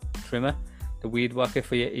 4.0 trimmer, the weed whacker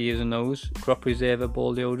for your ears and nose, crop preserver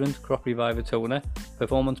ball deodorant, crop reviver toner,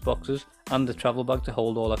 performance boxes, and the travel bag to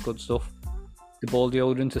hold all that good stuff. The ball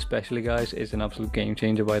deodorant especially, guys, is an absolute game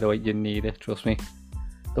changer, by the way. You need it, trust me.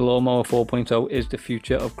 The Lawnmower 4.0 is the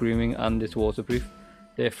future of grooming and it's waterproof.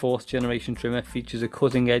 Their 4th generation trimmer features a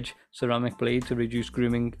cutting edge ceramic blade to reduce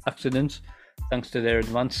grooming accidents thanks to their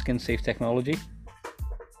advanced skin safe technology.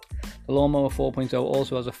 The Lawnmower 4.0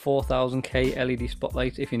 also has a 4000K LED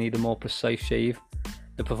spotlight if you need a more precise shave.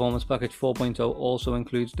 The Performance Package 4.0 also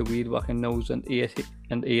includes the weed whacker nose and ear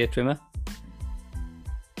trimmer.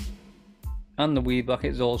 And the weed whacker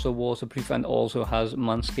is also waterproof and also has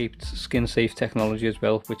Manscaped's skin safe technology as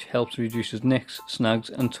well, which helps reduce nicks, snags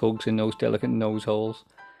and tugs in those delicate nose holes.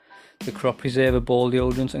 The crop preserver ball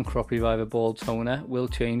deodorant and crop reviver ball toner will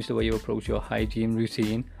change the way you approach your hygiene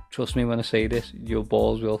routine. Trust me when I say this, your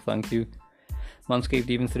balls will thank you. Manscaped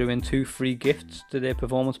even threw in 2 free gifts to their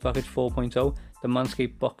Performance Package 4.0, the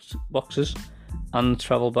Manscaped boxes and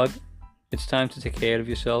travel bag. It's time to take care of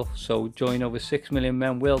yourself, so join over 6 million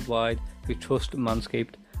men worldwide who trust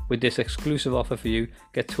Manscaped. With this exclusive offer for you,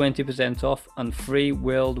 get 20% off and free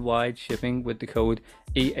worldwide shipping with the code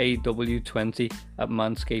EAW20 at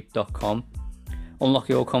manscaped.com. Unlock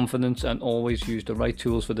your confidence and always use the right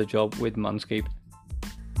tools for the job with Manscaped.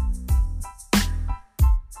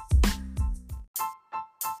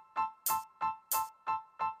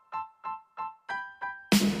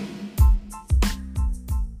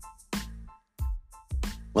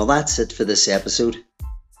 Well, that's it for this episode.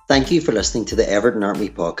 Thank you for listening to the Everton Army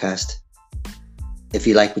podcast. If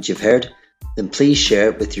you like what you've heard, then please share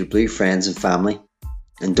it with your blue friends and family.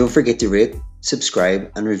 And don't forget to rate,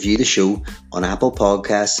 subscribe and review the show on Apple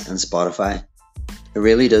Podcasts and Spotify. It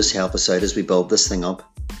really does help us out as we build this thing up.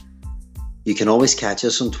 You can always catch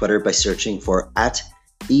us on Twitter by searching for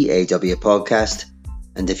 @EAW Podcast.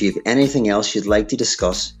 And if you have anything else you'd like to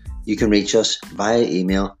discuss, you can reach us via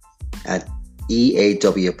email at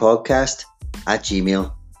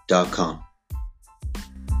eawpodcast@gmail.com.